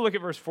 So look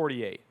at verse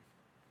 48.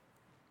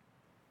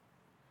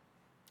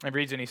 It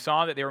reads, "And he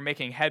saw that they were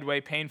making headway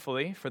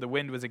painfully, for the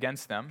wind was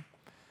against them.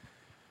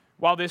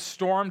 While this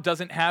storm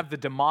doesn't have the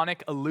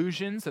demonic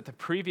illusions that the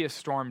previous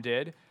storm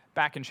did,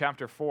 back in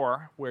chapter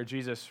 4, where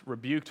Jesus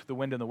rebuked the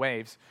wind and the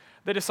waves,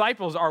 the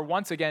disciples are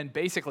once again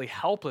basically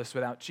helpless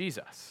without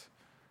Jesus.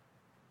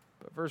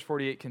 But verse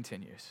 48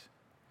 continues.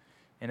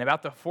 And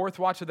about the fourth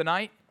watch of the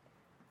night,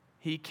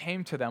 he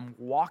came to them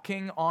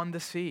walking on the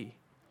sea.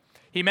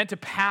 He meant to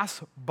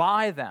pass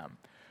by them.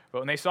 But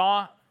when they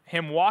saw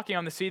him walking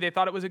on the sea, they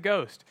thought it was a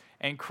ghost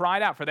and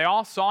cried out, for they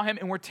all saw him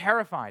and were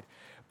terrified.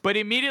 But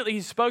immediately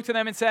he spoke to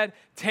them and said,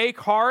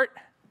 "Take heart,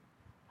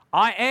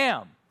 I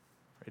am.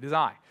 It is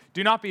I.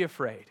 Do not be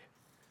afraid."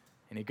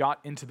 And he got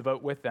into the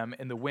boat with them,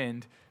 and the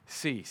wind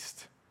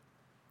ceased.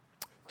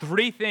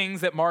 3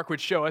 things that Mark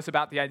would show us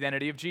about the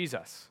identity of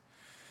Jesus.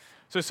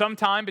 So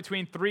sometime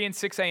between 3 and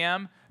 6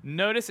 a.m.,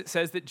 notice it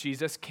says that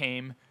Jesus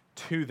came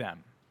to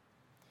them.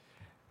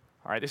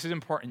 All right, this is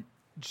important.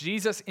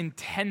 Jesus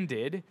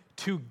intended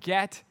to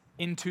get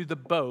into the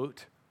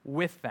boat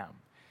with them.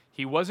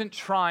 He wasn't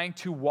trying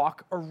to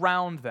walk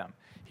around them.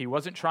 He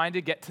wasn't trying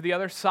to get to the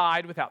other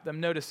side without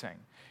them noticing.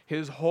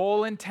 His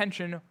whole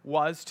intention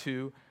was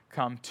to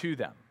come to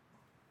them.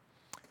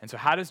 And so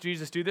how does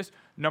Jesus do this?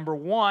 Number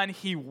 1,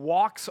 he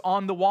walks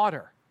on the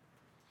water.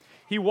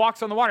 He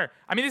walks on the water.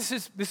 I mean, this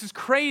is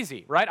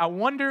crazy, right? I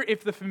wonder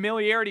if the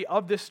familiarity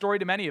of this story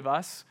to many of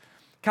us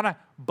kind of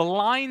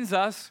blinds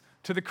us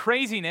to the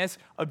craziness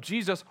of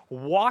Jesus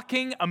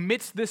walking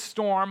amidst this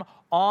storm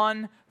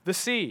on the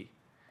sea.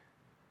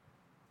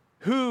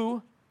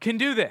 Who can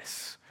do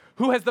this?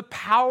 Who has the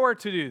power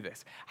to do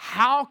this?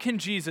 How can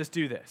Jesus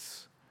do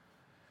this?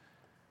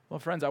 Well,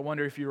 friends, I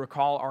wonder if you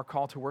recall our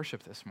call to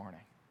worship this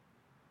morning.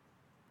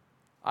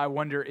 I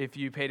wonder if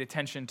you paid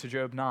attention to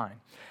Job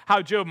 9.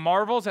 How Job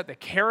marvels at the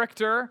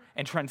character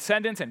and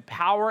transcendence and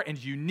power and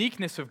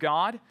uniqueness of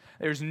God.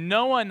 There's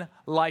no one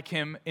like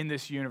him in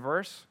this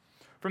universe.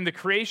 From the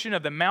creation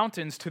of the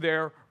mountains to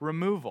their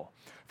removal.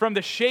 From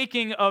the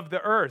shaking of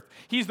the earth.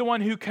 He's the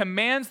one who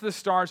commands the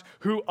stars,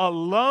 who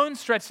alone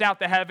stretched out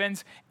the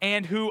heavens,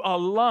 and who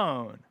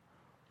alone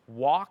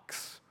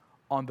walks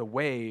on the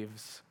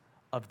waves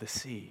of the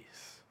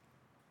seas.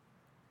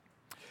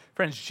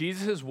 Friends,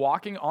 Jesus'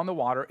 walking on the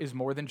water is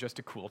more than just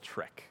a cool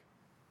trick.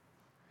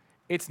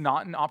 It's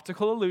not an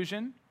optical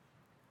illusion.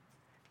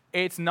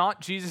 It's not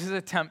Jesus'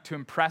 attempt to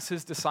impress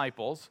his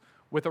disciples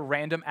with a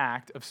random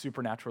act of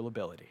supernatural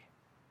ability.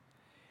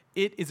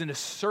 It is an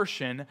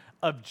assertion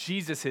of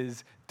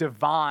Jesus'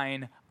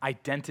 divine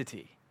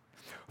identity.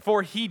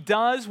 For he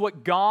does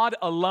what God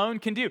alone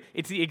can do.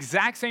 It's the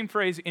exact same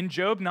phrase in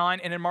Job 9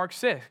 and in Mark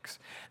 6,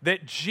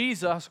 that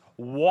Jesus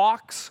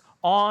walks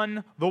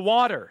on the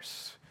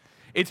waters.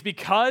 It's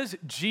because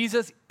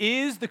Jesus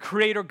is the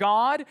creator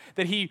God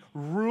that he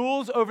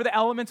rules over the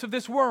elements of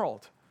this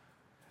world,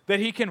 that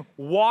he can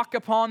walk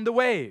upon the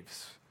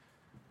waves.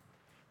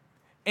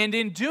 And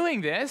in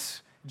doing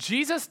this,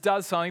 Jesus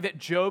does something that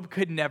Job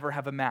could never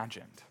have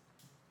imagined.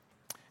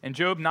 In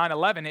Job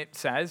 9:11, it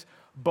says,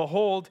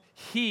 "Behold,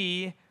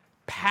 he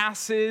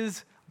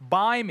passes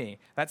by me."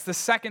 That's the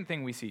second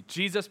thing we see.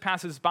 Jesus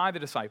passes by the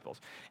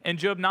disciples. In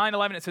Job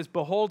 9:11, it says,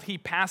 "Behold, he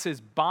passes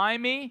by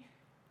me,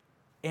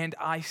 and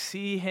I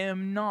see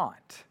him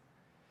not.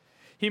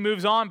 He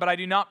moves on, but I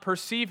do not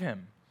perceive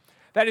him."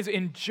 That is,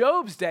 in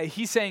Job's day,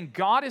 he's saying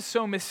God is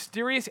so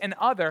mysterious and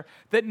other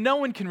that no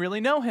one can really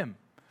know him.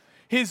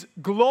 His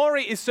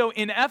glory is so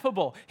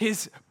ineffable,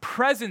 his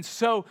presence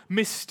so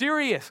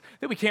mysterious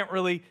that we can't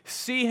really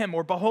see him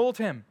or behold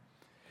him.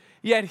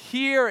 Yet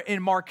here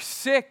in Mark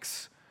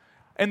 6,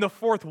 in the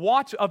fourth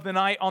watch of the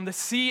night on the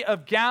Sea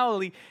of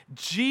Galilee,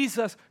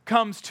 Jesus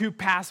comes to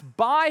pass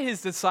by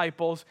his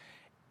disciples,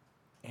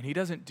 and he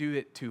doesn't do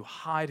it to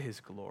hide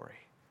his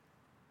glory,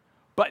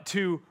 but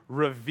to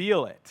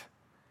reveal it.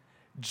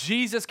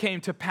 Jesus came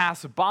to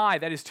pass by,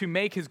 that is, to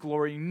make his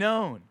glory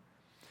known.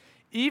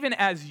 Even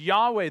as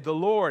Yahweh, the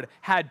Lord,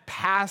 had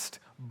passed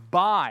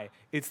by,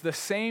 it's the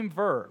same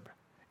verb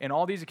in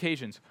all these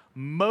occasions.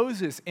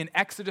 Moses in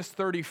Exodus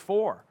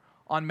 34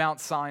 on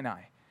Mount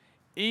Sinai.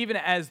 Even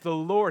as the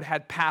Lord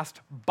had passed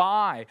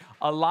by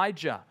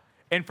Elijah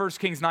in 1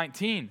 Kings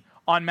 19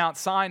 on Mount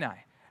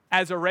Sinai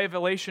as a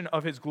revelation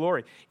of his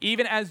glory.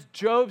 Even as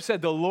Job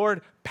said, the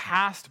Lord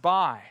passed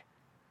by.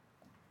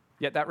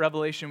 Yet that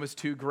revelation was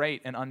too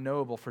great and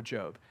unknowable for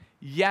Job.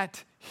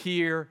 Yet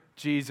here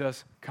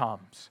Jesus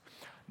comes.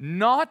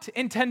 Not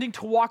intending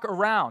to walk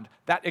around.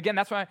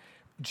 That's why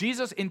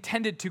Jesus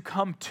intended to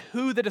come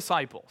to the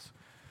disciples.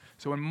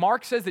 So when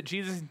Mark says that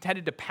Jesus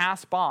intended to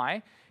pass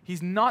by,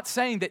 he's not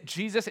saying that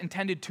Jesus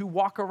intended to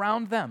walk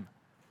around them.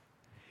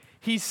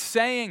 He's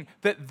saying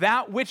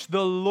that which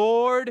the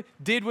Lord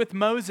did with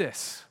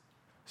Moses,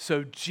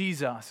 so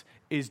Jesus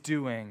is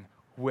doing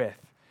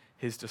with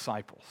his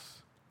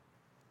disciples.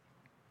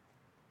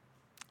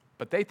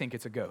 But they think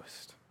it's a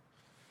ghost,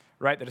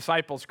 right? The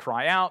disciples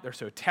cry out. They're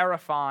so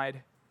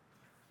terrified.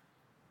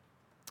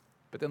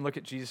 But then look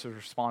at Jesus'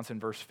 response in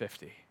verse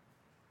 50.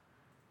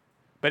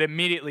 But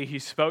immediately he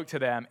spoke to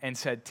them and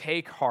said,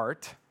 "Take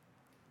heart,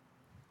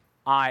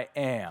 I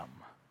am.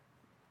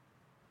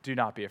 Do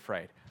not be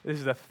afraid." This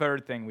is the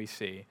third thing we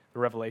see, the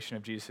revelation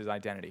of Jesus'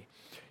 identity.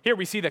 Here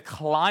we see the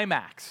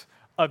climax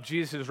of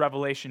Jesus'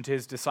 revelation to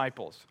his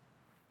disciples.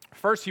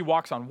 First, he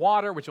walks on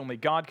water, which only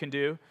God can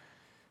do.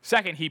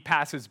 Second, he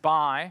passes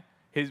by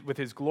with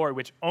his glory,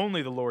 which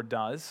only the Lord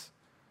does.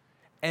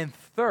 And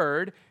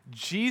third,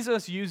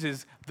 Jesus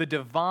uses the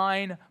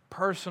divine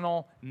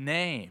personal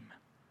name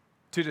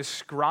to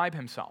describe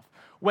himself.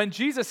 When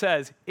Jesus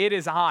says, "It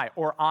is I,"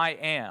 or "I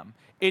am,"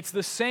 it's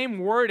the same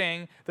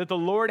wording that the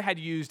Lord had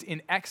used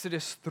in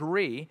Exodus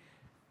 3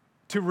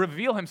 to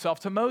reveal himself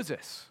to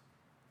Moses.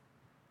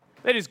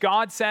 That is,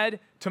 God said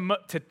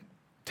to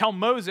tell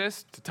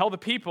Moses, to tell the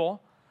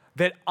people,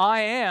 that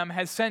 "I am"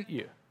 has sent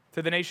you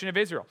to the nation of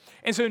Israel.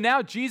 And so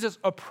now Jesus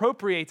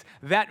appropriates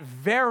that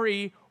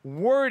very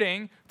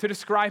wording to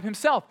describe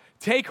himself.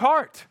 Take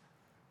heart.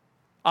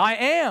 I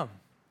am.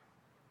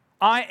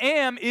 I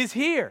am is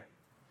here.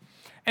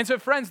 And so,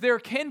 friends, there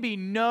can be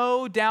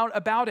no doubt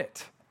about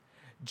it.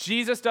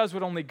 Jesus does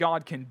what only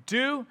God can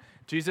do.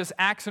 Jesus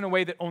acts in a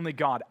way that only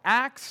God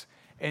acts.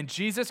 And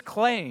Jesus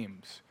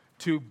claims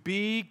to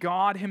be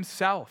God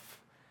himself.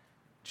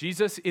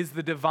 Jesus is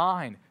the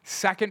divine,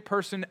 second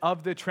person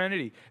of the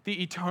Trinity,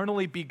 the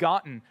eternally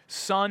begotten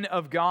Son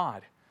of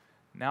God,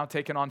 now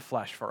taken on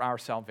flesh for our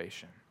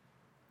salvation.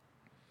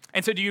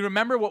 And so do you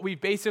remember what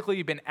we've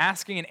basically been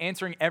asking and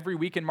answering every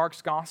week in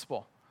Mark's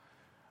gospel?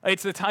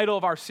 It's the title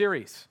of our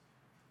series.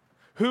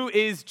 Who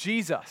is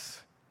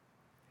Jesus?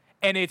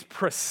 And it's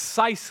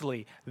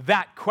precisely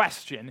that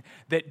question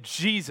that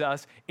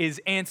Jesus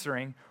is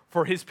answering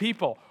for his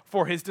people,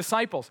 for his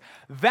disciples.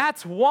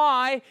 That's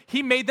why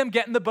he made them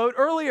get in the boat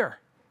earlier.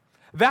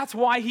 That's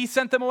why he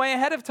sent them away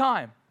ahead of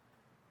time.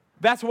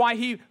 That's why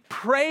he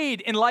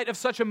prayed in light of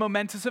such a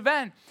momentous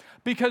event.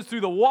 Because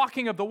through the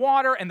walking of the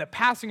water and the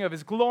passing of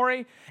his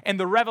glory and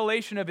the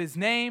revelation of his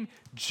name,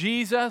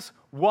 Jesus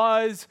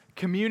was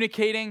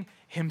communicating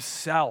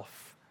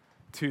himself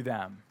to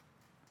them.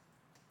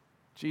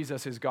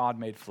 Jesus is God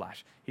made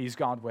flesh. He's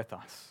God with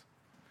us.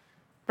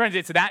 Friends,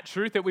 it's that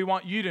truth that we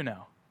want you to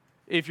know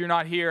if you're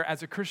not here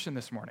as a Christian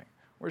this morning.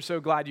 We're so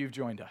glad you've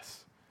joined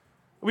us.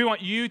 We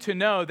want you to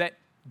know that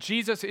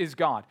Jesus is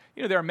God.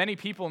 You know, there are many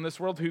people in this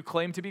world who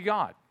claim to be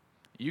God.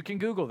 You can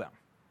Google them.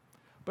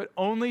 But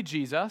only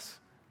Jesus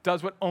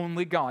does what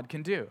only God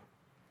can do.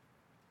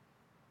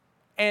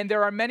 And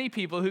there are many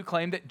people who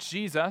claim that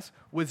Jesus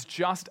was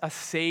just a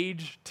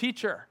sage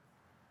teacher.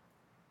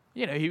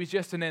 You know, he was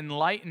just an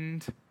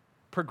enlightened,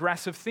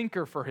 progressive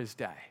thinker for his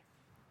day.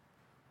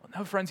 Well,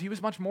 no, friends, he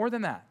was much more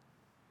than that.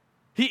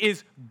 He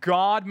is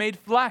God made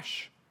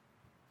flesh.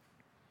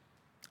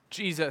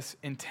 Jesus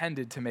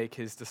intended to make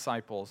his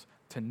disciples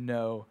to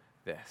know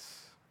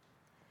this.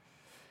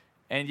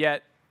 And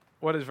yet,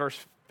 what does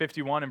verse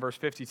 51 and verse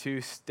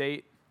 52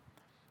 state?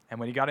 And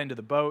when he got into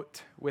the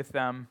boat with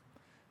them,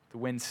 the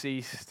wind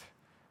ceased.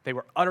 They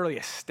were utterly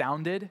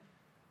astounded,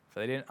 for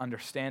they didn't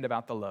understand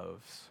about the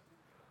loaves.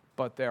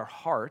 But their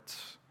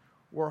hearts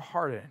were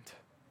hardened.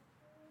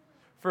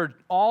 For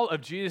all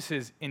of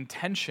Jesus'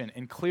 intention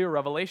and clear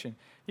revelation,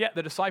 yet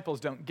the disciples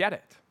don't get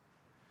it.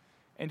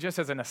 And just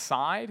as an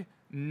aside,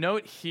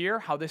 note here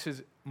how this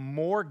is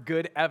more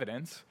good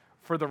evidence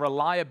for the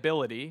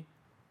reliability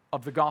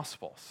of the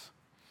Gospels.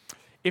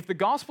 If the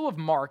Gospel of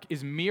Mark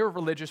is mere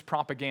religious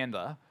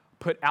propaganda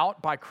put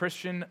out by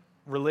Christian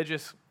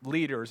religious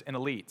leaders and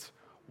elites,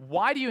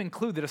 why do you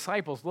include the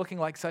disciples looking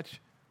like such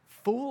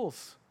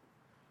fools?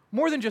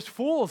 More than just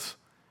fools,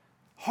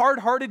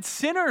 hard-hearted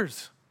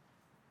sinners.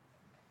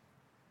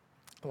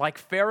 Like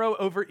Pharaoh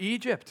over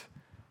Egypt,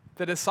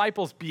 the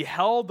disciples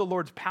beheld the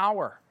Lord's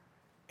power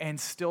and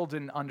still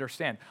didn't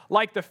understand.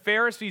 Like the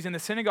Pharisees in the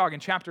synagogue in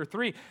chapter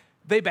 3,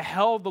 they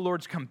beheld the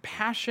Lord's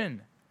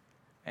compassion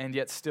and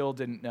yet still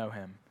didn't know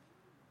him.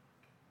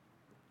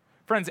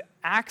 Friends,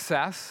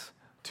 access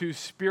to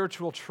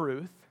spiritual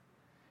truth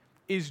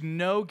is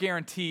no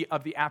guarantee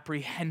of the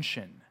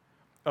apprehension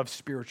of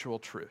spiritual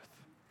truth.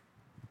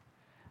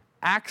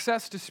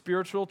 Access to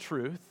spiritual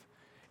truth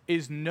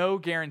is no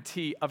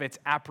guarantee of its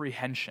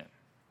apprehension.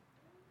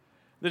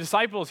 The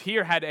disciples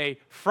here had a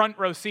front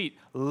row seat,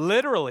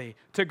 literally,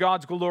 to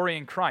God's glory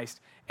in Christ,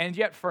 and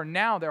yet for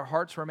now their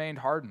hearts remained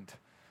hardened.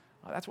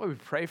 That's why we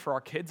pray for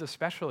our kids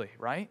especially,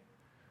 right?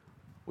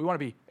 We want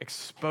to be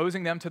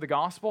exposing them to the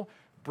gospel,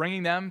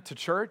 bringing them to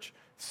church,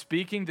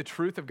 speaking the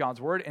truth of God's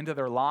word into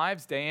their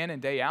lives day in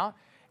and day out,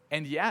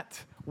 and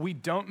yet we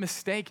don't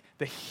mistake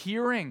the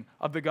hearing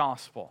of the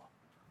gospel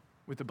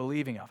with the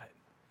believing of it.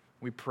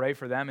 We pray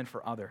for them and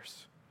for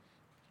others.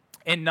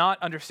 In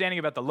not understanding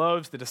about the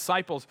loaves, the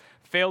disciples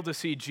failed to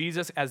see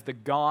Jesus as the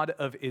God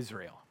of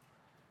Israel.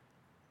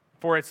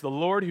 For it's the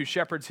Lord who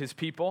shepherds his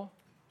people.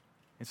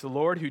 It's the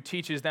Lord who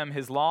teaches them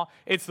his law.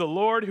 It's the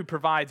Lord who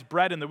provides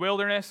bread in the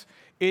wilderness.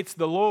 It's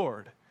the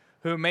Lord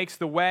who makes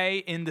the way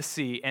in the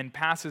sea and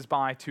passes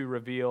by to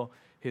reveal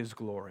his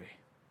glory.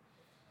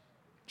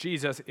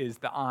 Jesus is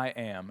the I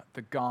am,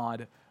 the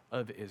God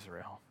of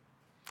Israel.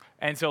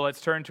 And so let's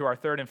turn to our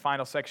third and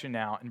final section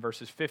now in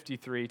verses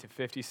 53 to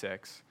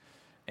 56,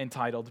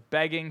 entitled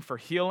Begging for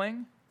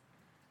Healing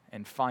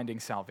and Finding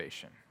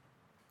Salvation.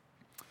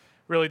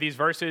 Really, these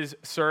verses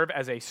serve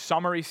as a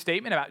summary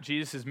statement about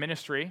Jesus'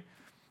 ministry,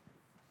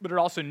 but it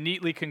also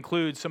neatly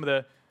concludes some of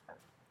the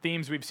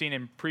themes we've seen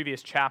in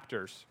previous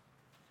chapters.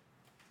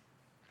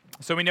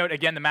 So we note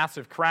again the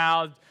massive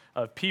crowd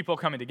of people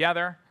coming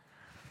together.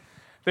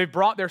 They've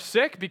brought their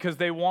sick because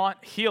they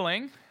want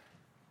healing.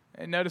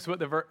 And notice what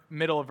the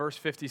middle of verse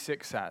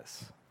 56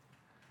 says.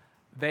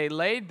 They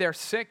laid their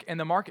sick in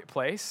the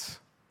marketplace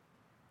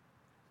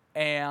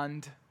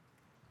and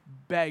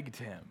begged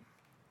him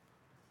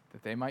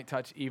that they might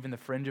touch even the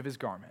fringe of his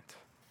garment.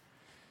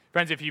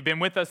 Friends, if you've been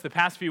with us the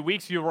past few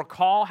weeks, you'll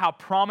recall how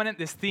prominent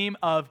this theme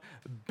of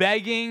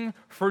begging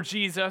for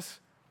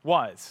Jesus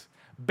was.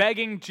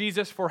 Begging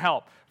Jesus for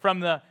help. From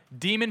the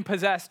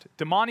demon-possessed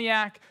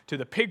demoniac to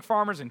the pig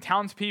farmers and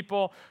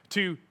townspeople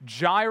to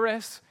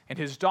Jairus and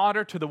his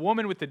daughter to the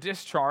woman with the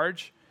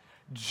discharge,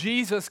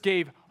 Jesus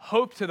gave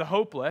hope to the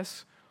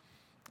hopeless.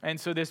 And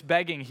so this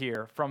begging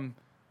here from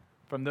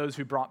those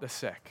who brought the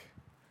sick,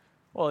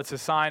 well, it's a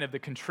sign of the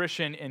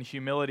contrition and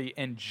humility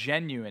and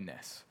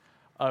genuineness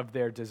of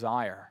their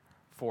desire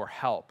for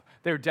help,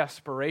 their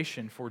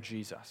desperation for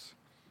Jesus.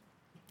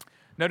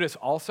 Notice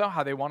also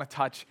how they want to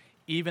touch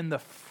even the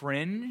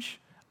fringe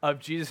of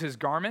Jesus'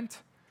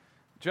 garment.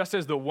 Just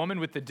as the woman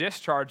with the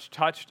discharge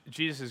touched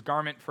Jesus'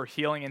 garment for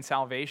healing and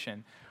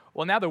salvation,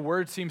 well, now the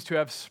word seems to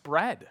have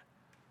spread.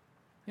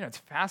 You know, it's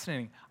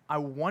fascinating. I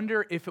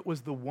wonder if it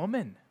was the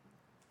woman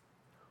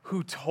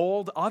who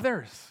told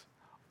others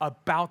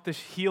about this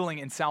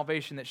healing and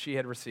salvation that she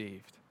had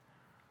received.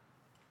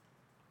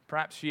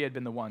 Perhaps she had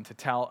been the one to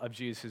tell of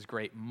Jesus'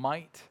 great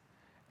might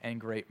and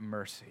great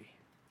mercy.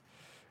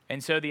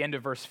 And so the end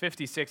of verse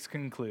 56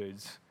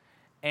 concludes,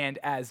 and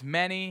as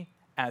many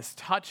as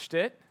touched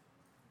it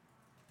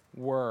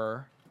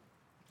were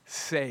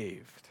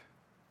saved.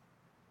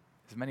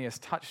 As many as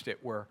touched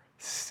it were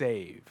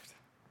saved.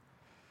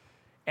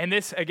 And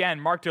this,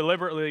 again, Mark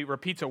deliberately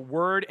repeats a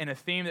word and a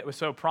theme that was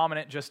so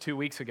prominent just 2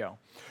 weeks ago.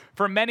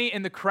 For many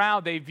in the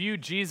crowd, they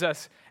viewed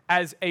Jesus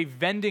as a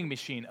vending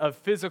machine of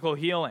physical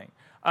healing,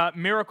 a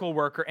miracle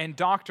worker, and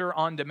doctor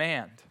on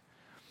demand.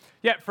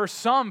 Yet for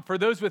some, for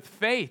those with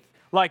faith,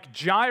 like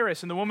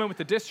Jairus and the woman with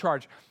the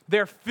discharge,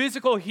 their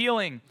physical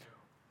healing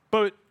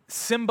but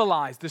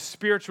symbolized the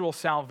spiritual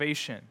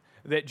salvation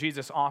that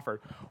Jesus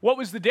offered. What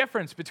was the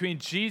difference between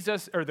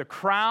Jesus or the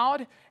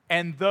crowd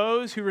and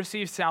those who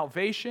received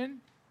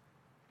salvation?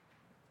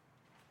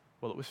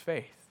 Well, it was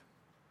faith.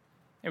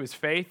 It was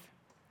faith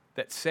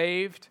that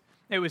saved.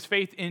 It was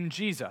faith in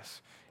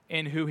Jesus,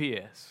 in who he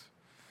is.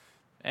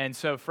 And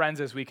so, friends,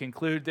 as we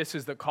conclude, this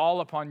is the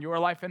call upon your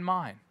life and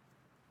mine.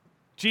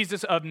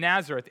 Jesus of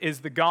Nazareth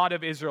is the God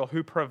of Israel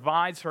who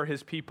provides for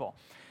his people.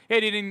 He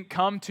didn't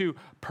come to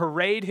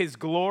parade his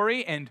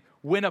glory and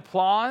win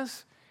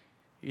applause.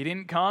 He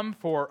didn't come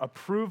for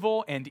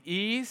approval and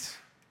ease.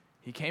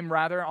 He came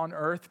rather on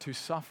earth to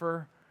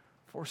suffer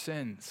for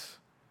sins.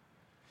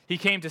 He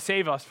came to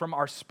save us from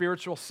our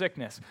spiritual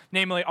sickness,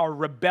 namely our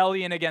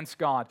rebellion against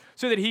God,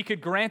 so that he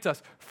could grant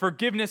us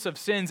forgiveness of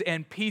sins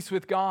and peace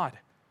with God.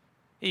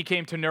 He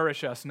came to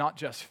nourish us, not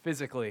just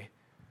physically,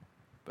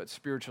 but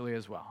spiritually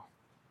as well.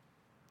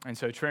 And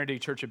so, Trinity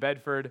Church of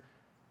Bedford,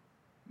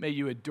 may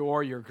you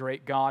adore your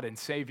great God and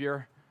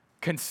Savior.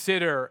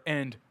 Consider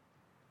and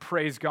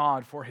praise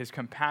God for his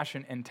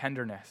compassion and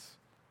tenderness.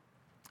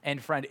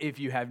 And friend, if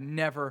you have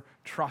never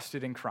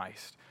trusted in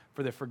Christ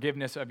for the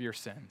forgiveness of your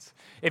sins,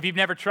 if you've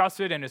never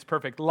trusted in his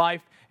perfect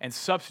life and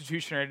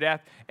substitutionary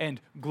death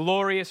and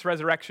glorious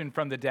resurrection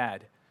from the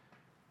dead,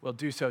 well,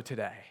 do so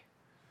today.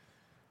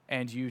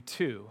 And you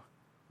too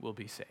will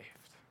be saved.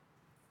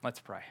 Let's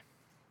pray.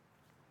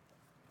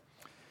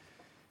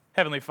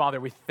 Heavenly Father,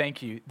 we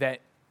thank you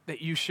that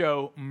you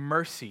show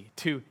mercy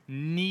to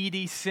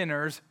needy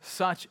sinners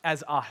such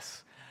as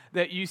us,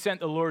 that you sent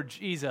the Lord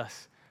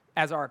Jesus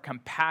as our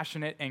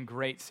compassionate and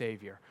great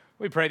Savior.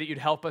 We pray that you'd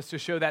help us to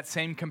show that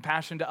same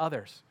compassion to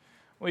others.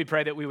 We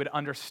pray that we would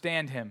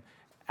understand him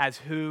as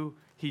who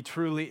he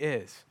truly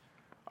is,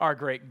 our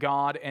great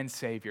God and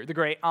Savior, the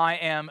great I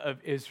Am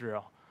of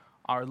Israel,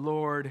 our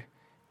Lord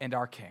and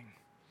our King.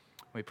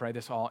 We pray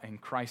this all in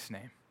Christ's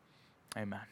name. Amen.